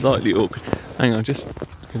did. It was slightly awkward. Hang on, just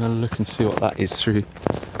going to look and see what that is through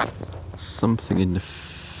something in the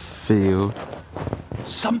field.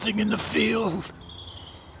 Something in the field.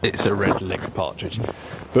 It's a red-legged partridge.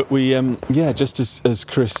 But we, just as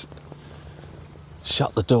Chris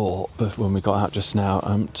shut the door when we got out just now,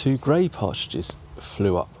 2 grey partridges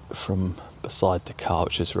flew up from beside the car,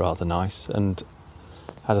 which is rather nice, and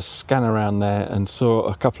had a scan around there and saw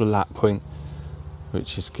a couple of lapwing,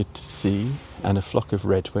 which is good to see, and a flock of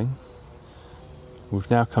redwing. We've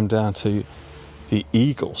now come down to the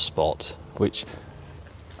eagle spot, which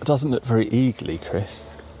doesn't look very eagerly, Chris.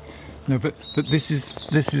 No, but this is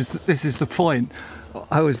the point.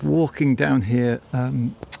 I was walking down here a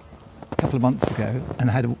couple of months ago and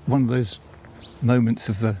had one of those moments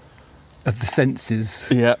of the senses.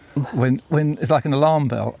 Yeah. When it's like an alarm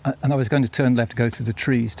bell, and I was going to turn left to go through the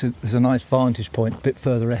trees. There's a nice vantage point a bit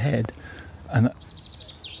further ahead, and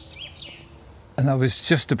I was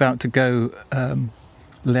just about to go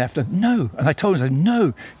left. And I told him,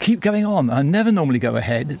 no, keep going on. I never normally go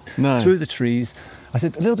ahead through the trees. I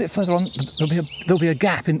said, a little bit further on, there'll be a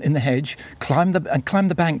gap in the hedge. Climb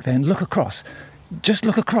the bank, then look across. Just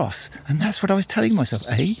look across. And that's what I was telling myself.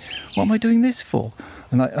 What am I doing this for?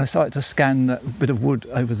 And I started to scan that bit of wood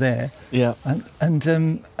over there. Yeah.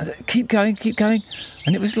 And keep going.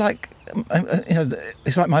 And it was like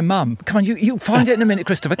it's like my mum. Come on, you'll find it in a minute,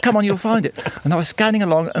 Christopher. Come on, you'll find it. And I was scanning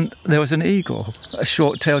along, and there was an eagle, a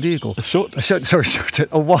short-tailed eagle.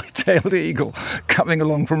 A white-tailed eagle coming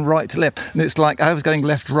along from right to left. And it's like I was going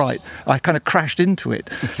left-right. I kind of crashed into it.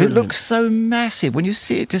 It looks so massive when you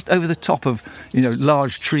see it just over the top of,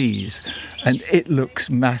 large trees. And it looks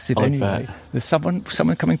massive anyway. There's someone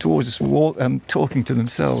coming towards us, talking to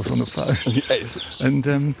themselves on the phone. Yes.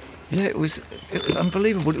 And it was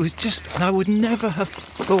unbelievable. It was just, and I would never have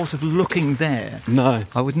thought of looking there. No.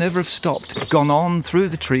 I would never have stopped, gone on through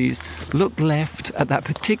the trees, looked left at that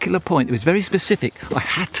particular point. It was very specific. I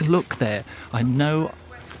had to look there. I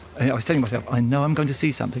was telling myself, I know I'm going to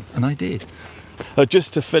see something, and I did.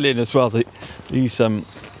 Just to fill in as well, these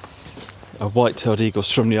white-tailed eagles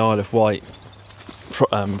from the Isle of Wight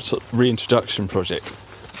sort of reintroduction project.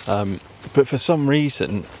 But for some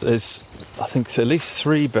reason, there's, I think, at least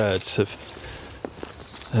 3 birds have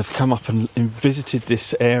come up and visited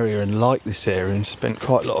this area and liked this area and spent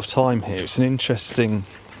quite a lot of time here. It's an interesting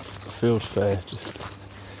field fair, just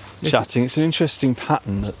chatting. It's an interesting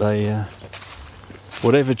pattern that they,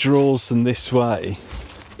 whatever draws them this way.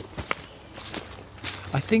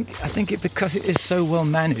 I think it because it is so well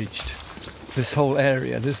managed. This whole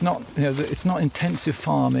area. There's not, it's not intensive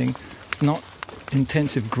farming. It's not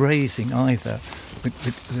intensive grazing either.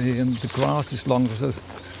 The grass is long.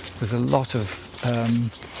 There's a lot of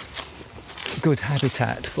good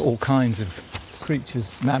habitat for all kinds of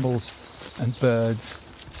creatures, mammals, and birds,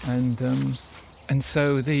 and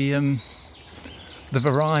so the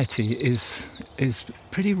variety is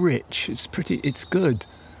pretty rich. It's good,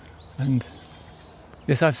 and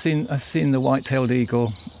yes, I've seen the white-tailed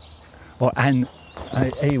eagle. Or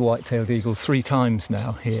a white-tailed eagle 3 times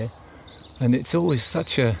now here, and it's always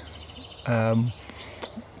such a,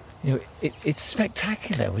 it's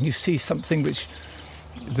spectacular when you see something which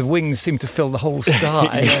the wings seem to fill the whole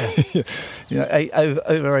sky.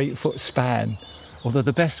 Over 8 foot span. Although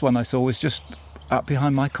the best one I saw was just up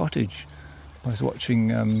behind my cottage. I was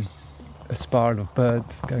watching a spiral of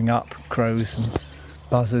birds going up, crows and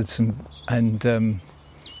buzzards and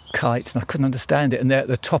kites, and I couldn't understand it. And there at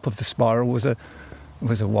the top of the spiral was a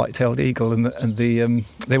white-tailed eagle, and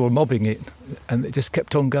they were mobbing it, and it just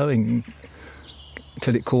kept on going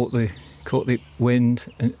until it caught the wind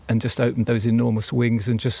and just opened those enormous wings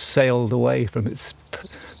and just sailed away from its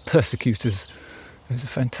persecutors. It was a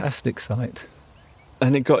fantastic sight.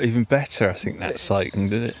 And it got even better, I think, that sighting,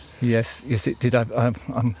 did it? Yes, it did.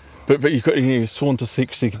 But you've got sworn to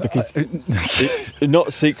secrecy because it's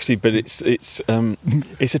not secrecy, but it's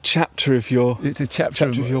a chapter of your. It's a chapter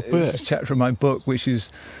of your book. It's a chapter of my book, which is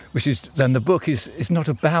then the book is not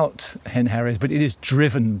about hen harriers, but it is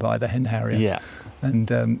driven by the hen harrier. Yeah. And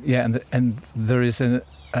and there is an.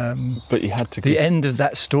 But you had to. The end of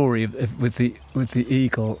that story with the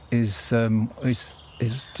eagle is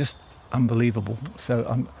just unbelievable.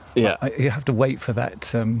 So you have to wait for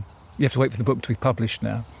that. You have to wait for the book to be published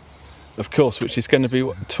now. Of course, which is going to be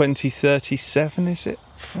 2037, is it?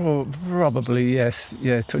 Probably, yes.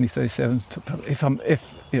 Yeah, 2037.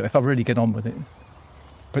 If I really get on with it.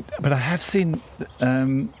 But I have seen I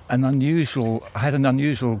had an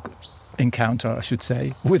unusual encounter, I should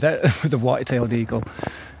say, with a white-tailed eagle.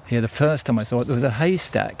 Here, the first time I saw it, there was a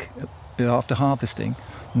haystack after harvesting,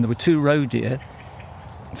 and there were 2 roe deer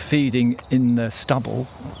feeding in the stubble,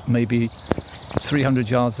 maybe 300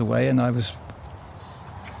 yards away, and I was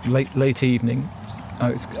late evening.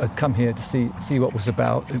 I'd come here to see what was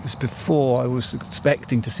about. It was before I was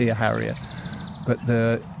expecting to see a harrier, but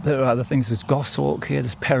there are other things. There's goshawk here.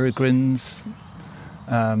 There's peregrines,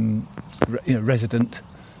 resident.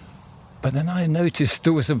 But then I noticed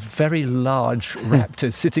there was a very large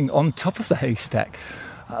raptor sitting on top of the haystack.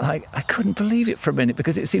 I couldn't believe it for a minute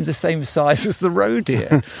because it seemed the same size as the roe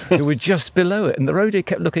deer who were just below it, and the roe deer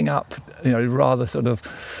kept looking up, rather sort of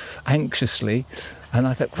anxiously. And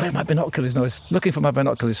I thought, where are my binoculars? And I was looking for my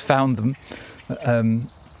binoculars, found them.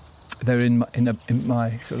 They're in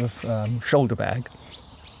my sort of shoulder bag.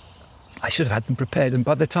 I should have had them prepared. And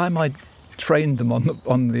by the time I trained them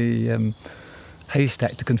on the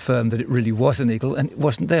haystack to confirm that it really was an eagle, and it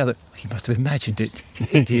wasn't there, he must have imagined it,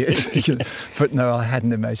 idiot. But no, I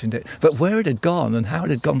hadn't imagined it. But where it had gone and how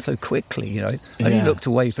it had gone so quickly, I only looked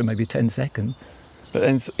away for maybe 10 seconds. But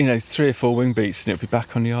then, 3 or 4 wing beats and it'll be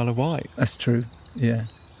back on the Isle of Wight. That's true. Yeah.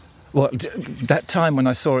 Well, that time when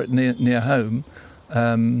I saw it near home,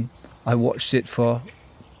 I watched it for,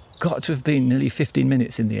 got to have been nearly 15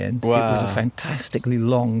 minutes in the end. Wow. It was a fantastically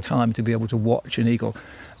long time to be able to watch an eagle,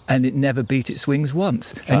 and it never beat its wings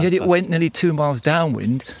once. Fantastic. And yet it went nearly 2 miles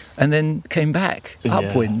downwind and then came back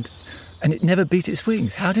upwind. and it never beat its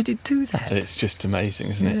wings. How did it do that? It's just amazing,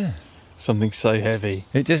 isn't it? Yeah. Something so heavy.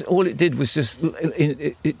 All it did was just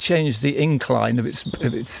it changed the incline of its of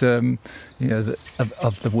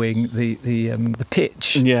the wing, the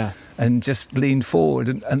pitch. Yeah. And just leaned forward,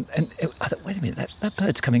 and I thought, wait a minute, that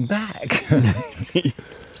bird's coming back.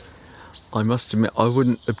 I must admit, I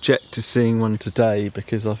wouldn't object to seeing one today,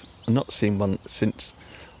 because I've not seen one since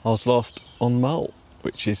I was last on Mull,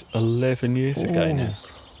 which is 11 years ago now.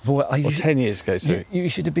 Boy, or 10 years ago, sorry. You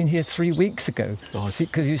should have been here 3 weeks ago,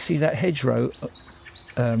 because you see that hedgerow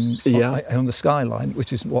on the skyline,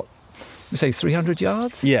 which is what, say 300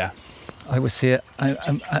 yards? Yeah. I was here.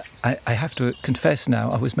 I have to confess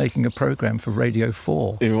now, I was making a programme for Radio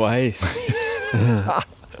 4. In ways.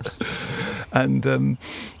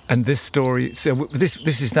 And this story, so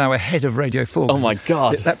this is now ahead of Radio 4. Oh my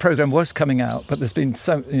God! That programme was coming out, but there's been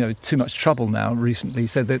too much trouble now recently,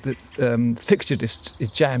 so the fixture list is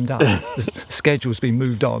jammed up. The schedule's been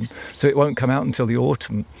moved on, so it won't come out until the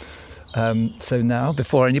autumn. So now,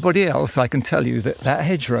 before anybody else, I can tell you that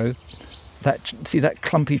hedgerow, that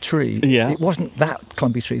clumpy tree. Yeah. It wasn't that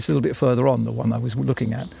clumpy tree. It's a little bit further on, the one I was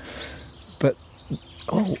looking at, but.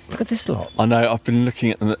 Oh, look at this lot. I know, I've been looking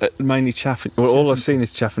at them, mainly chaffinches. Well, all I've seen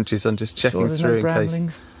is chaffinches. I'm just checking through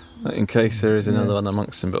in case there is another one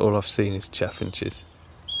amongst them, but all I've seen is chaffinches.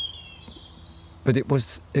 But it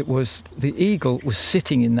was the eagle was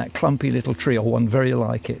sitting in that clumpy little tree, or one very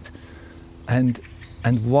like it. And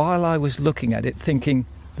while I was looking at it, thinking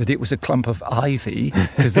that it was a clump of ivy,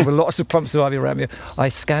 because there were lots of clumps of ivy around me, I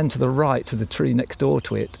scanned to the right to the tree next door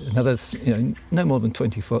to it, another, no more than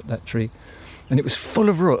 20 foot, that tree. And it was full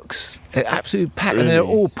of rooks, absolutely packed, Really? And they're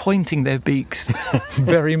all pointing their beaks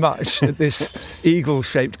very much at this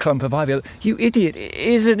eagle-shaped clump of ivy. You idiot, it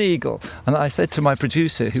is an eagle. And I said to my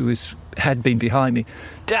producer, who had been behind me,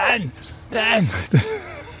 Dan,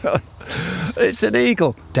 it's an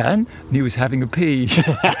eagle. Dan? And he was having a pee.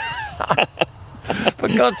 For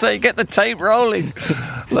God's sake, get the tape rolling.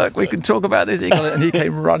 Look, we can talk about this eagle. And he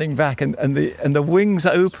came running back, and the wings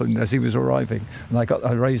opened as he was arriving. And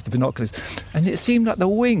I raised the binoculars, and it seemed like the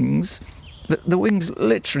wings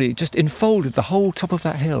literally just enfolded the whole top of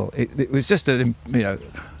that hill. It was just it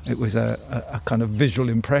was a kind of visual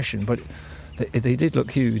impression, but they did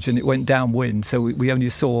look huge, and it went downwind, so we only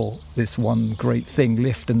saw this one great thing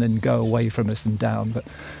lift and then go away from us and down.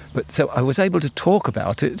 But so I was able to talk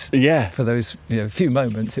about it for those few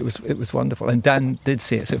moments. It was wonderful, and Dan did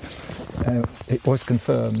see it, so it was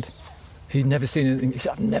confirmed. He'd never seen anything. He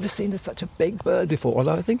said, I've never seen such a big bird before.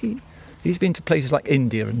 Although I think he's been to places like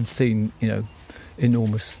India and seen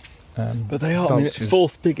enormous. But they are vultures.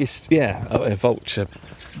 Fourth biggest, a vulture.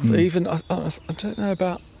 But even I don't know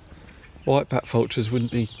about white-backed vultures.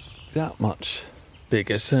 Wouldn't be that much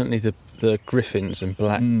bigger. Certainly the griffins and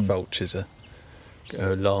black vultures are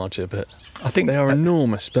larger, but I think they are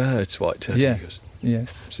enormous birds, white-tailed eagles.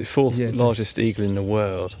 Yes. It's the fourth largest eagle in the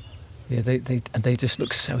world. Yeah, they just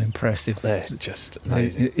look so impressive. They're just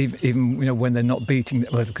amazing. Even when they're not beating,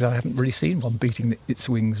 because I haven't really seen one beating its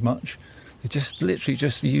wings much. They just literally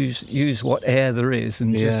just use what air there is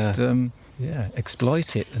and just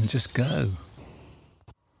exploit it and just go.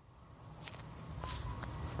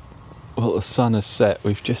 Well, the sun has set.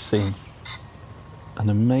 We've just seen an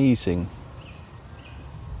amazing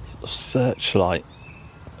searchlight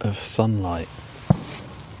of sunlight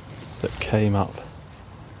that came up.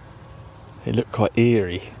 It looked quite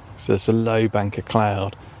eerie. So there's a low bank of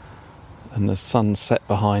cloud and the sun set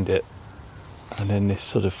behind it, and then this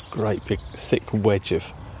sort of great big thick wedge of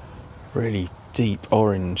really deep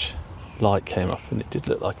orange light came up, and it did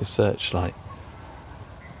look like a searchlight.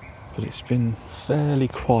 But it's been fairly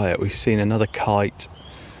quiet. We've seen another kite,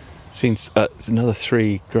 seen another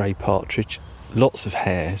 3 grey partridge, lots of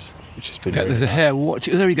hares, which has been there's a hare. Watch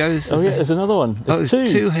it. There he goes. There's another one. There's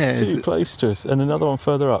 2 hares. 2 close to us, and another one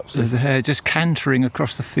further up. So there's a hare just cantering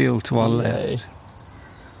across the field to our left.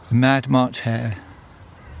 Mad March hare.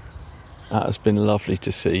 That has been lovely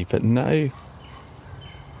to see, but no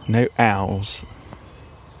owls.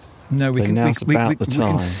 No, we can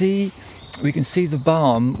see the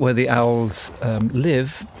barn where the owls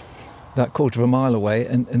live, about 1/4 of a mile away,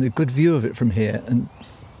 and a good view of it from here.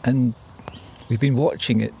 And we've been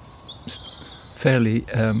watching it fairly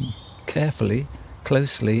carefully,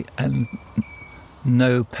 closely, and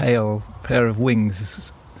no pale pair of wings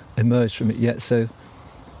has emerged from it yet. So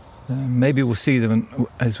maybe we'll see them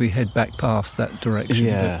as we head back past that direction.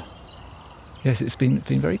 Yeah. But yes, it's been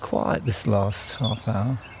very quiet this last half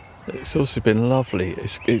hour. It's also been lovely.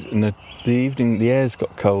 In the evening, the air's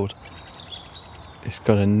got cold. It's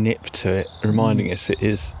got a nip to it, reminding us it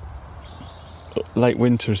is late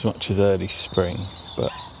winter as much as early spring,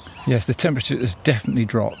 but Yes, the temperature has definitely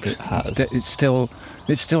dropped. It has. It's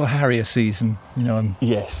still Harrier season.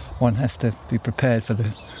 yes, One has to be prepared for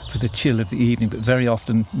the chill of the evening. But very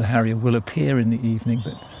often the Harrier will appear in the evening.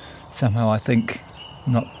 But somehow I think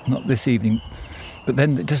not this evening. But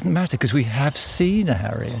then it doesn't matter because we have seen a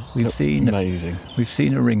Harrier. amazing. We've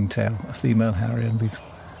seen a ringtail, a female Harrier, and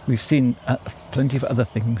we've seen plenty of other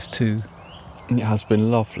things too. It has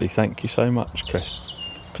been lovely. Thank you so much, Chris.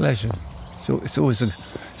 Pleasure. So it's always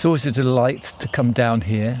a delight to come down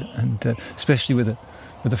here, and especially with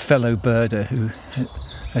a fellow birder who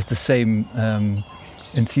has the same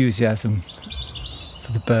enthusiasm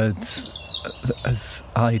for the birds as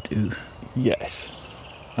I do. Yes,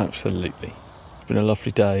 absolutely. It's been a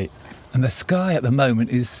lovely day. And the sky at the moment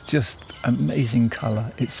is just amazing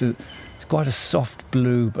colour. It's quite a soft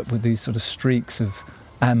blue, but with these sort of streaks of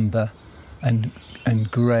amber and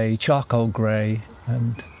grey, charcoal grey,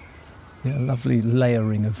 and lovely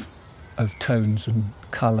layering of tones and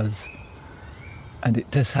colours. And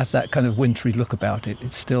it does have that kind of wintry look about it.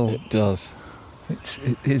 It does. It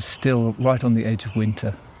is still right on the edge of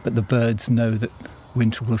winter, but the birds know that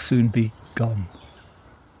winter will soon be gone.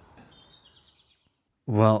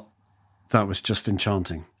 Well, that was just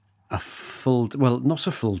enchanting. Not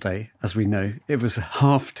a full day, as we know. It was a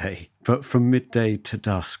half day, but from midday to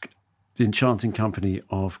dusk, the enchanting company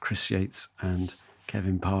of Chris Yates and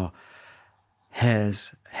Kevin Parr.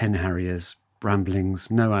 Hares, hen harriers, bramblings,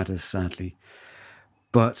 no adders, sadly.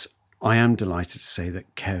 But I am delighted to say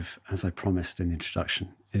that Kev, as I promised in the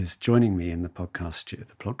introduction, is joining me in the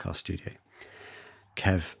podcast studio.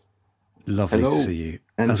 Kev, lovely Hello. to see you.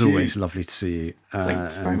 And as you. always, lovely to see you.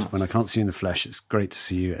 Thanks very much. When I can't see you in the flesh, it's great to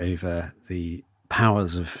see you over the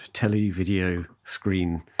powers of video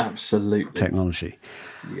screen Absolutely. technology.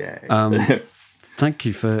 Yeah. Thank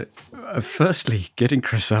you for firstly getting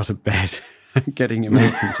Chris out of bed and getting him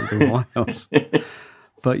out into the wilds.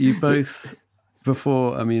 But you both,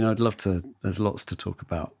 I'd love to, there's lots to talk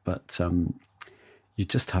about, but you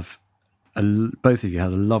just have, both of you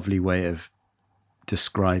have a lovely way of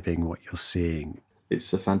describing what you're seeing.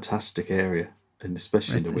 It's a fantastic area, and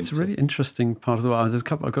especially in the winter. It's a really interesting part of the world. I've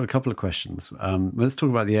got a couple of questions. Let's talk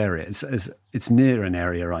about the area. It's near an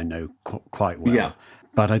area I know quite well. Yeah.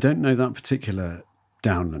 But I don't know that particular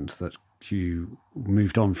downland that you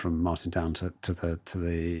moved on from Martin Down to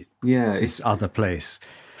this other place.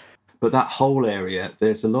 But that whole area,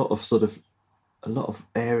 there's a lot of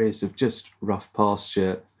areas of just rough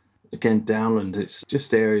pasture. Again, downland, it's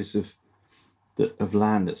just areas of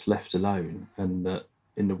land that's left alone, and that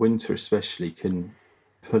in the winter especially can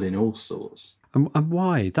pull in all sorts. And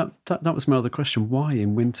why? That was my other question. Why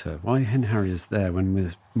in winter? Why hen harriers there when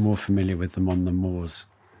we're more familiar with them on the moors?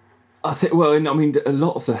 I think. Well, I mean, a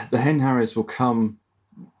lot of the hen harriers will come.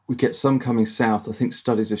 We get some coming south. I think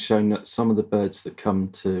studies have shown that some of the birds that come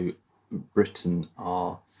to Britain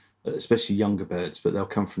are, especially younger birds, but they'll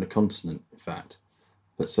come from the continent, in fact.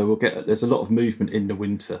 But so there's a lot of movement in the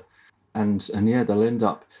winter, and yeah, they'll end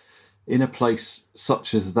up in a place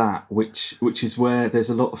such as that, which is where there's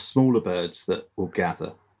a lot of smaller birds that will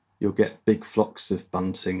gather. You'll get big flocks of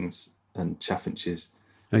buntings and chaffinches.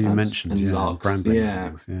 Oh, you mentioned larks. bramblings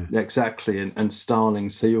and things. Yeah, exactly, and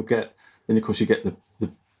starlings. So you'll get, then of course you get the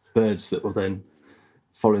birds that will then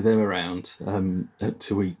follow them around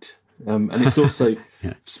to eat. And it's also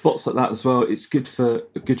spots like that as well. It's good for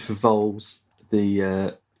voles.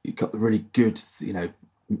 You've got the really good,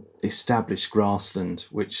 established grassland,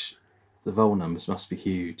 which the vole numbers must be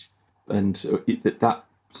huge, and that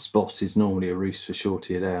spot is normally a roost for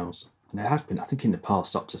short-eared owls. And there have been, I think, in the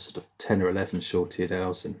past up to sort of 10 or 11 short-eared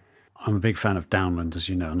owls. And I'm a big fan of downland, as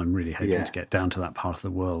you know, and I'm really hoping to get down to that part of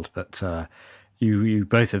the world. But you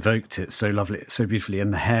both evoked it so lovely, so beautifully,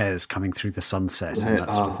 and the hares coming through the sunset and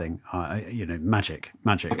that sort of thing. Magic.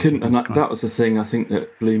 I couldn't, and that was the thing I think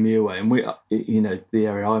that blew me away. And the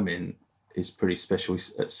area I'm in is pretty special. We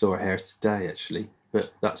saw a hare today, actually,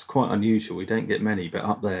 but that's quite unusual. We don't get many, but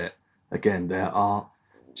up there, again, there are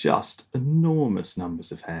just enormous numbers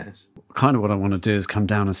of hares. Kind of what I want to do is come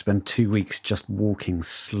down and spend 2 weeks just walking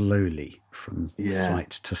slowly from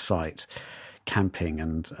site to site, camping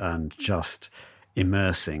and just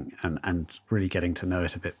immersing and really getting to know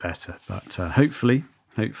it a bit better. But hopefully,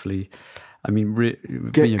 I mean,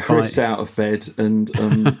 get Chris out of bed and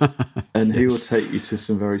he will take you to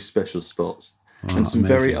some very special spots and some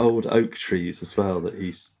very old oak trees as well that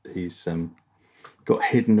he's got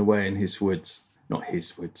hidden away in his woods. Not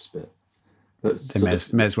his woods, but they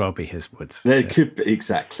may as well be his woods. They could be,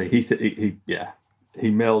 exactly. He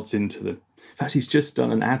melds into them. In fact, he's just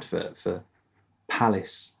done an advert for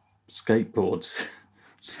Palace skateboards,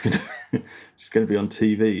 just going to be on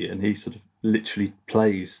TV, and he sort of literally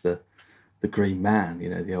plays the Green Man,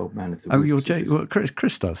 the old man of the woods. Oh, you're joking? What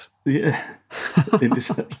Chris does? Yeah.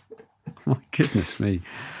 My goodness me.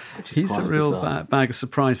 He's a real bag of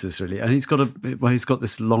surprises, really. And he's got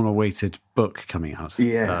this long-awaited book coming out.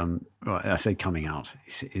 Yeah. I say coming out.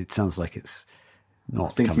 It sounds like it's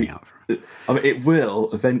not coming out. I mean, it will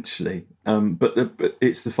eventually, but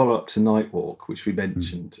it's the follow-up to Nightwalk, which we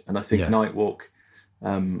mentioned. And I think Nightwalk,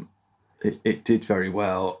 it did very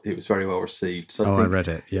well. It was very well received. So I read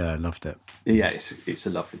it. Yeah, I loved it. Yeah, it's a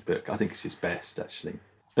lovely book. I think it's his best, actually.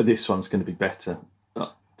 This one's going to be better.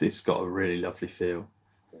 It's got a really lovely feel.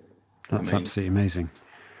 That's absolutely amazing.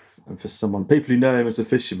 And for people who know him as a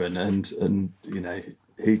fisherman, and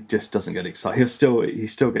he just doesn't get excited. He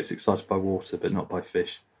still gets excited by water, but not by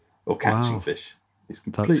fish or catching fish. He's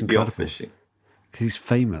completely off fishing. Because he's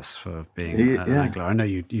famous for being an angler. I know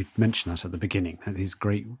you mentioned that at the beginning. He's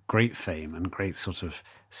great fame and great sort of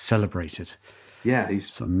celebrated. Yeah,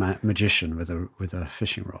 he's sort of magician with a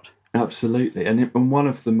fishing rod. Absolutely, and one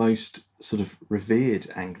of the most sort of revered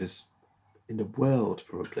anglers in the world,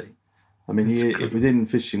 probably. I mean, within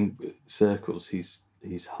fishing circles, he's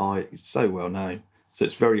high. He's so well known. So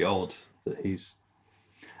it's very odd that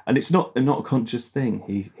and it's not a conscious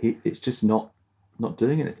thing. It's just not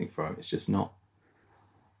doing anything for him. It's just not.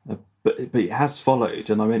 But it has followed,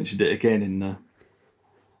 and I mentioned it again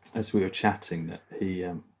as we were chatting, that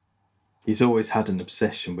he's always had an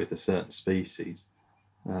obsession with a certain species,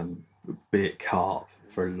 be it carp,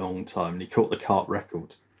 for a long time, and he caught the carp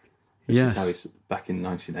record. Which is how he's back in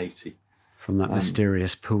 1980 from that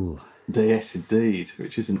mysterious pool. Yes, indeed,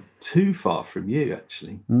 which isn't too far from you,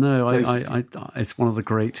 actually. No, I it's one of the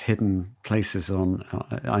great hidden places on.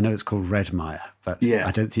 I know it's called Redmire, but I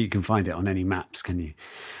don't think you can find it on any maps, can you?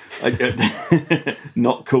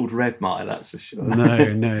 Not called Redmire, that's for sure.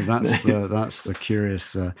 No, that's the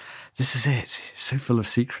curious. This is it. So full of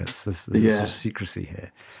secrets. There's a sort of secrecy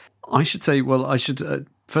here. I should say,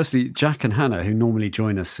 firstly, Jack and Hannah, who normally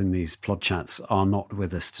join us in these plod chats, are not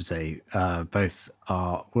with us today. Both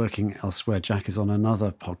are working elsewhere. Jack is on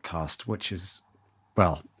another podcast, which is,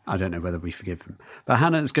 I don't know whether we forgive him. But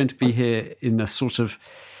Hannah is going to be here in a sort of,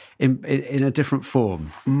 in a different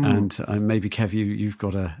form. And maybe, Kev, you've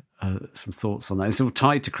got some thoughts on that. It's all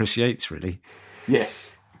tied to Chris Yates, really.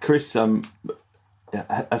 Yes. Chris,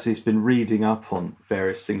 as he's been reading up on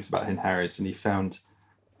various things about Hen Harriers, and he found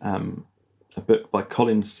a book by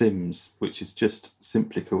Colin Sims, which is just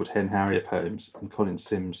simply called Hen Harrier Poems. And Colin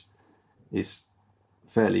Sims is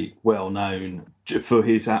fairly well known for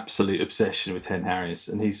his absolute obsession with Hen Harriers,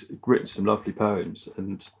 and he's written some lovely poems.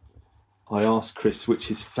 And I asked Chris which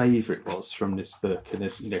his favourite was from this book, and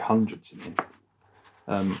there's hundreds in here.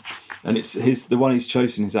 And it's the one he's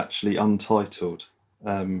chosen is actually untitled,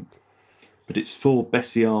 but it's for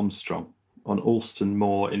Bessie Armstrong on Alston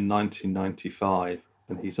Moor in 1995.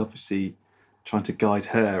 And he's obviously trying to guide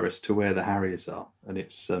her as to where the Harriers are. And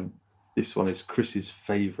it's this one is Chris's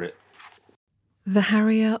favourite. The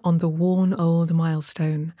Harrier on the worn old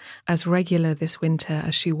milestone, as regular this winter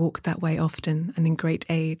as she walked that way often and in great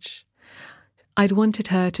age. I'd wanted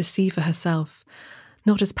her to see for herself,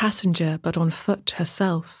 not as passenger but on foot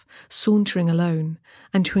herself, sauntering alone,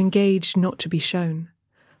 and to engage not to be shown.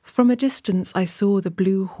 From a distance I saw the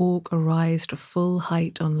blue hawk arise to full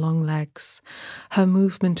height on long legs. Her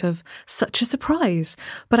movement of such a surprise,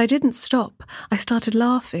 but I didn't stop. I started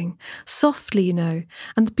laughing, softly, and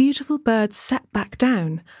the beautiful bird sat back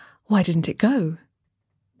down. Why didn't it go?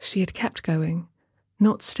 She had kept going,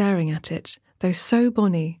 not staring at it, though so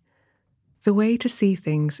bonny. The way to see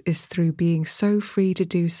things is through being so free to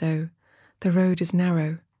do so. The road is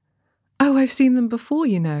narrow. Oh, I've seen them before,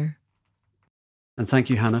 And thank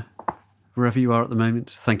you, Hannah, wherever you are at the moment.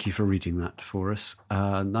 Thank you for reading that for us.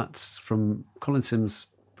 And that's from Colin Sims'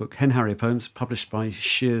 book, Hen Harrier Poems, published by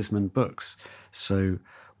Shearsman Books. So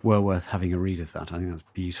well worth having a read of that. I think that's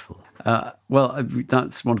beautiful.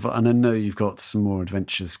 That's wonderful. And I know you've got some more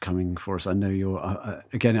adventures coming for us. I know you're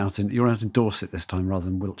again out in Dorset this time rather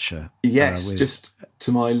than Wiltshire. Yes, just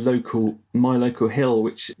to my local hill,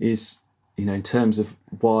 which is, in terms of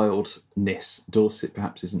wildness, Dorset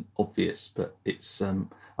perhaps isn't obvious, but it's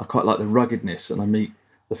I quite like the ruggedness, and I meet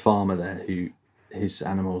the farmer there who his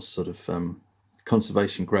animals sort of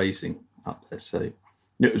conservation grazing up there. So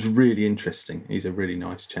it was really interesting. He's a really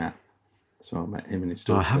nice chap. So I met him and his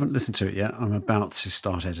daughter. I haven't listened to it yet. I'm about to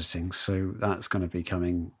start editing, so that's going to be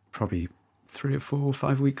coming probably 3 or 4 or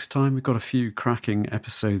 5 weeks' time. We've got a few cracking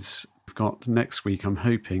episodes. We've got next week, I'm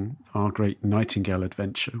hoping, our great Nightingale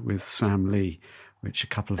adventure with Sam Lee, which a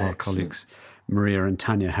couple of our colleagues Maria and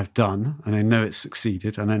Tanya have done, and I know it's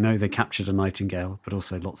succeeded, and I know they captured a nightingale, but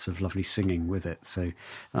also lots of lovely singing with it, so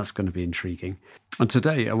that's going to be intriguing. And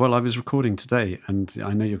today, well, I was recording today, and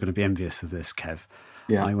I know you're going to be envious of this, Kev.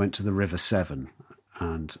 Yeah. I went to the River Severn,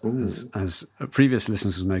 and as previous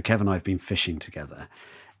listeners will know, Kev and I have been fishing together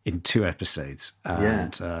in 2 episodes,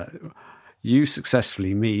 and you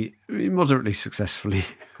successfully, me moderately successfully,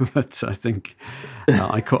 but I think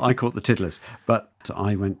I caught the tiddlers. But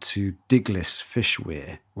I went to Diglis Fish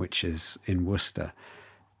Weir, which is in Worcester,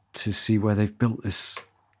 to see where they've built this.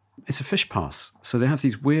 It's a fish pass. So they have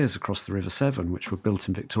these weirs across the River Severn, which were built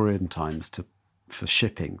in Victorian times for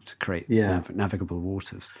shipping, to create navigable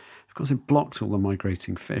waters. Of course, it blocked all the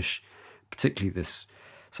migrating fish, particularly this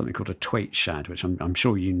something called a twait shad, which I'm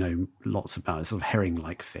sure you know lots about. It's sort of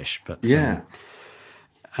herring-like fish, but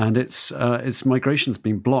and its migration's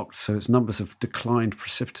been blocked, so its numbers have declined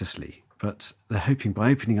precipitously. But they're hoping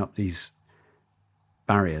by opening up these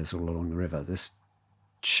barriers all along the river, this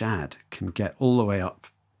shad can get all the way up,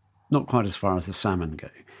 not quite as far as the salmon go,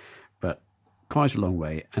 but quite a long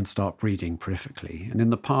way, and start breeding prolifically. And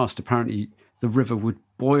in the past, apparently, the river would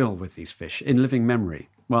boil with these fish in living memory.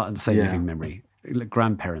 Well, I'd say living memory.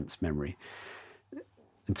 Grandparents' memory,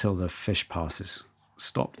 until the fish passes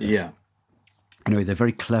stopped this. Yeah. Anyway, they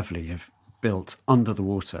very cleverly have built under the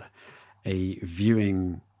water a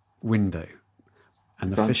viewing window,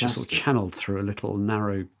 and the fish are sort of channeled through a little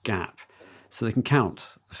narrow gap, so they can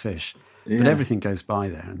count the fish. Yeah. But everything goes by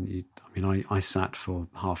there, and I sat for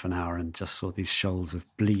half an hour and just saw these shoals of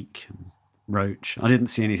bleak and roach. I didn't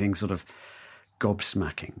see anything sort of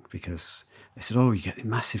gobsmacking, because they said, you get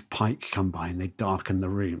massive pike come by and they darken the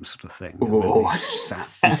room, sort of thing.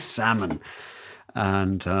 These salmon.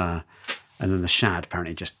 And then the shad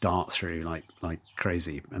apparently just dart through like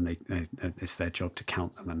crazy, and it's their job to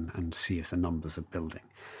count them and see if the numbers are building.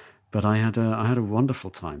 But I had a wonderful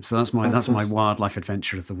time. So that's my wildlife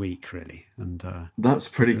adventure of the week, really. And that's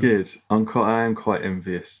pretty good. I am quite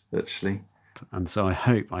envious, actually. And so I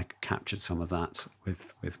hope I captured some of that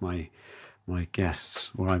with my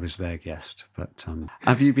guests, or I was their guest. But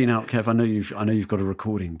have you been out, Kev? I know you've got a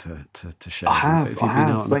recording to share. I have. Have you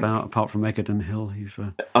been out and about, apart from Egerton Hill?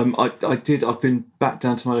 I did. I've been back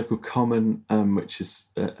down to my local common, which is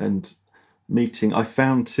and meeting. I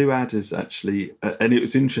found 2 adders actually, and it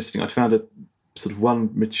was interesting. I found a sort of one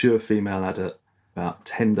mature female adder about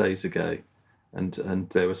 10 days ago, and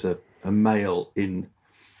there was a male in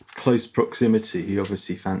close proximity. He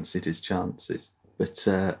obviously fancied his chances, but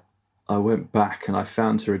I went back and I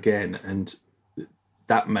found her again, and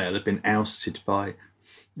that male had been ousted by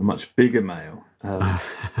a much bigger male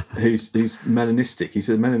who's melanistic. He's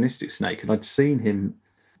a melanistic snake, and I'd seen him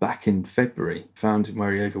back in February, found him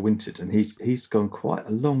where he overwintered, and he's gone quite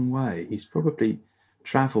a long way. He's probably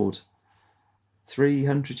travelled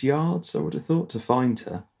 300 yards, I would have thought, to find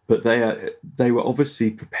her. But they were obviously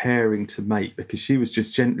preparing to mate, because she was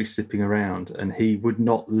just gently slipping around, and he would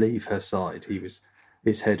not leave her side.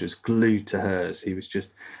 His head was glued to hers.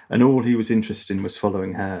 And all he was interested in was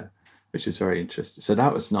following her, which is very interesting. So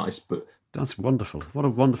that was nice. But that's wonderful. What a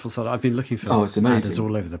wonderful sight. I've been looking for adders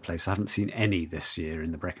all over the place. I haven't seen any this year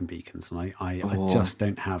in the Brecon Beacons, and I just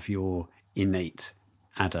don't have your innate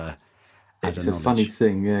adder It's knowledge. A funny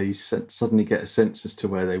thing, yeah. You suddenly get a sense as to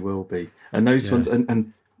where they will be. And those ones,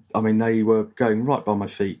 and I mean, they were going right by my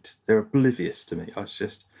feet. They're oblivious to me. I was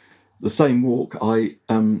just... The same walk,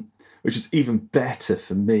 which is even better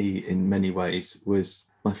for me in many ways, was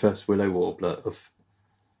my first willow warbler of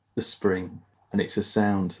the spring. And it's a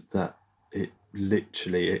sound that it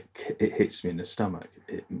literally hits me in the stomach.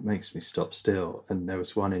 It makes me stop still. And there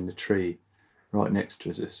was one in the tree right next to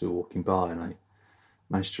us as we were walking by, and I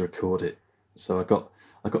managed to record it. So I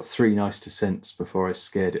got 3 nice descents before I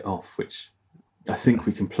scared it off, which I think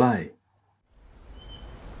we can play.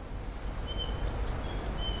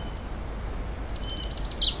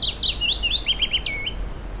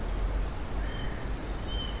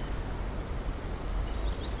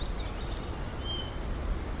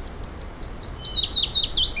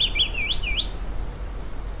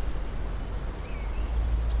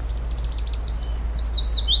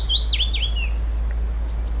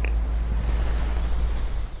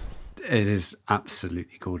 It is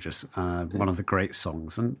absolutely gorgeous. One of the great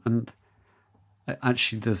songs, and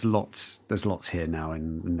actually, there's lots here now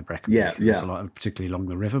in the Brecon. There's a lot, particularly along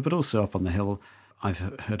the river, but also up on the hill. I've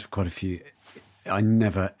heard of quite a few. I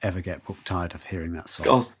never ever get book tired of hearing that song.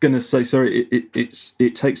 I was going to say, sorry,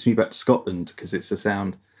 it takes me back to Scotland, because it's a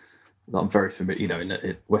sound that I'm very familiar.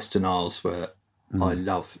 In Western Isles, where I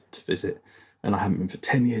love to visit. and I haven't been for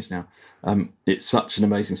 10 years now. It's such an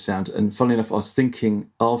amazing sound. And funnily enough, I was thinking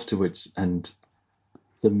afterwards, and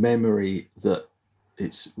the memory that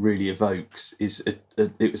it really evokes is it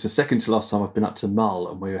was the second to last time I've been up to Mull,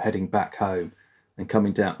 and we were heading back home and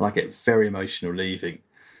coming down, and I get very emotional leaving.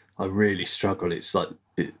 I really struggle. It's like,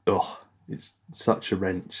 it's such a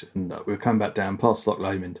wrench. And we were coming back down past Loch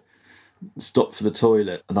Lomond, stopped for the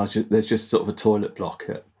toilet, and there's just sort of a toilet block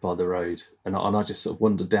by the road, and I just sort of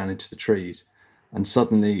wandered down into the trees, and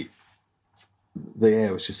suddenly the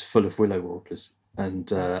air was just full of willow warblers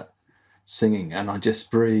and singing, and I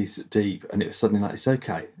just breathed deep, and it was suddenly like, it's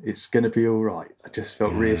okay, it's going to be all right. I just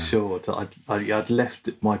felt reassured that I'd left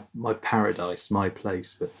my paradise, my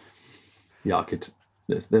place. But yeah, I could.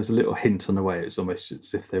 There was a little hint on the way. It was almost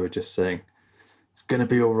as if they were just saying, it's going to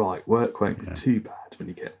be all right. Work won't be too bad when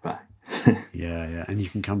you get back. yeah, and you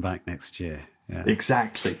can come back next year. Yeah.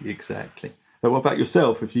 Exactly. But what about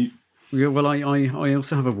yourself? Yeah, well, I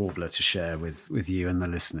also have a warbler to share with you and the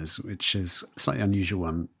listeners, which is a slightly unusual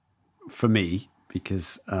one for me,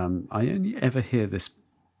 because I only ever hear this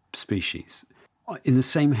species in the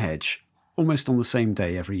same hedge, almost on the same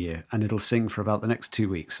day every year, and it'll sing for about the next 2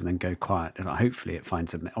 weeks and then go quiet. And hopefully it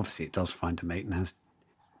finds obviously it does find a mate and has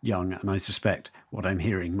young, and I suspect what I'm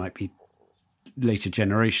hearing might be later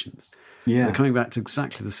generations. Yeah. They're coming back to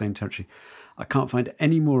exactly the same territory. I can't find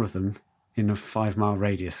any more of them in a 5-mile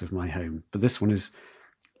radius of my home, but this one is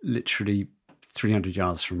literally 300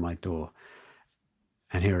 yards from my door.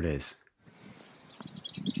 And here it is.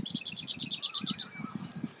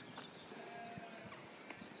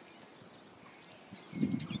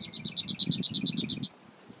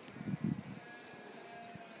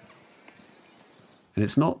 And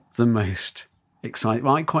it's not the most exciting.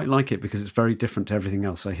 Well, I quite like it because it's very different to everything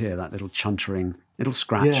else I hear. That little chuntering, little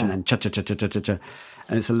scratch, and then cha-cha-cha-cha-cha-cha.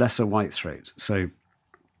 And it's a lesser whitethroat. So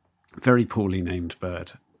very poorly named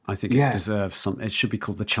bird. I think it deserves something. It should be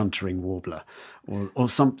called the chuntering warbler, or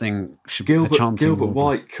something. Should be the chanting Gilbert warbler.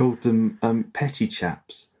 White called them petty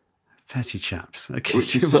chaps. Petty chaps, okay.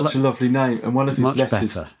 Which is such a lovely name. And one of his much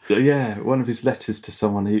letters, better. One of his letters to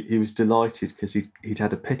someone, he was delighted because he'd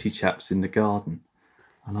had a petty chaps in the garden,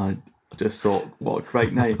 and I just thought, what a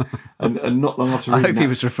great name. And not long after I reading hope that, he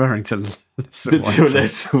was referring to lesser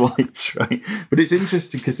whitethroat. But it's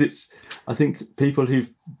interesting because I think people who've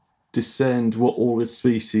discerned what all the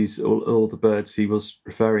species, all the birds he was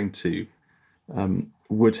referring to,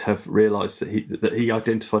 would have realised that he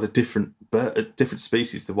identified a different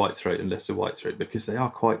species, the whitethroat and lesser whitethroat, because they are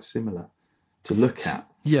quite similar to look at.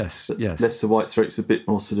 Yes. Lesser whitethroat's a bit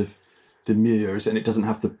more sort of demure, and it doesn't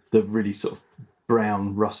have the really sort of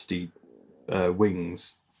brown, rusty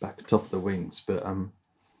wings back at the top of the wings, but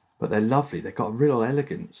they're lovely. They've got a real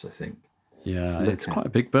elegance, I think. Yeah, it's quite a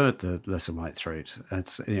big bird, the lesser whitethroat.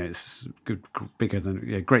 It's good, bigger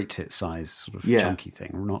than great tit size, sort of chunky thing,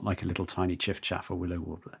 not like a little tiny chiff-chaff or willow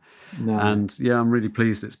warbler. No. And I'm really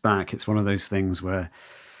pleased it's back. It's one of those things where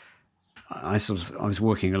I was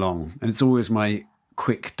walking along, and it's always my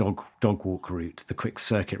quick dog walk route, the quick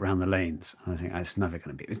circuit round the lanes. And I think it's never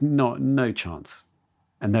going to be. It's no chance.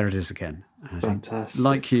 And there it is again. Fantastic.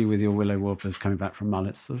 Like you with your willow warblers coming back from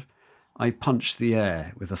Mull, I punched the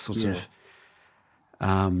air with a sort of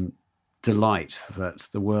delight that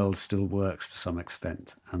the world still works to some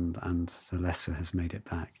extent, and the lesser has made it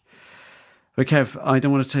back. But Kev, I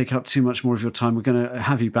don't want to take up too much more of your time. We're going to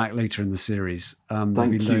have you back later in the series. There'll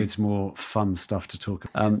be loads more fun stuff to talk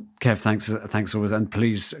about. Kev, thanks always, and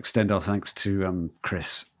please extend our thanks to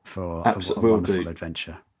Chris for a wonderful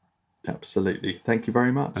adventure. Absolutely. Thank you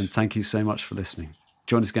very much. And thank you so much for listening.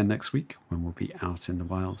 Join us again next week when we'll be out in the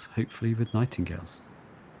wilds, hopefully with nightingales.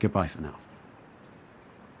 Goodbye for now.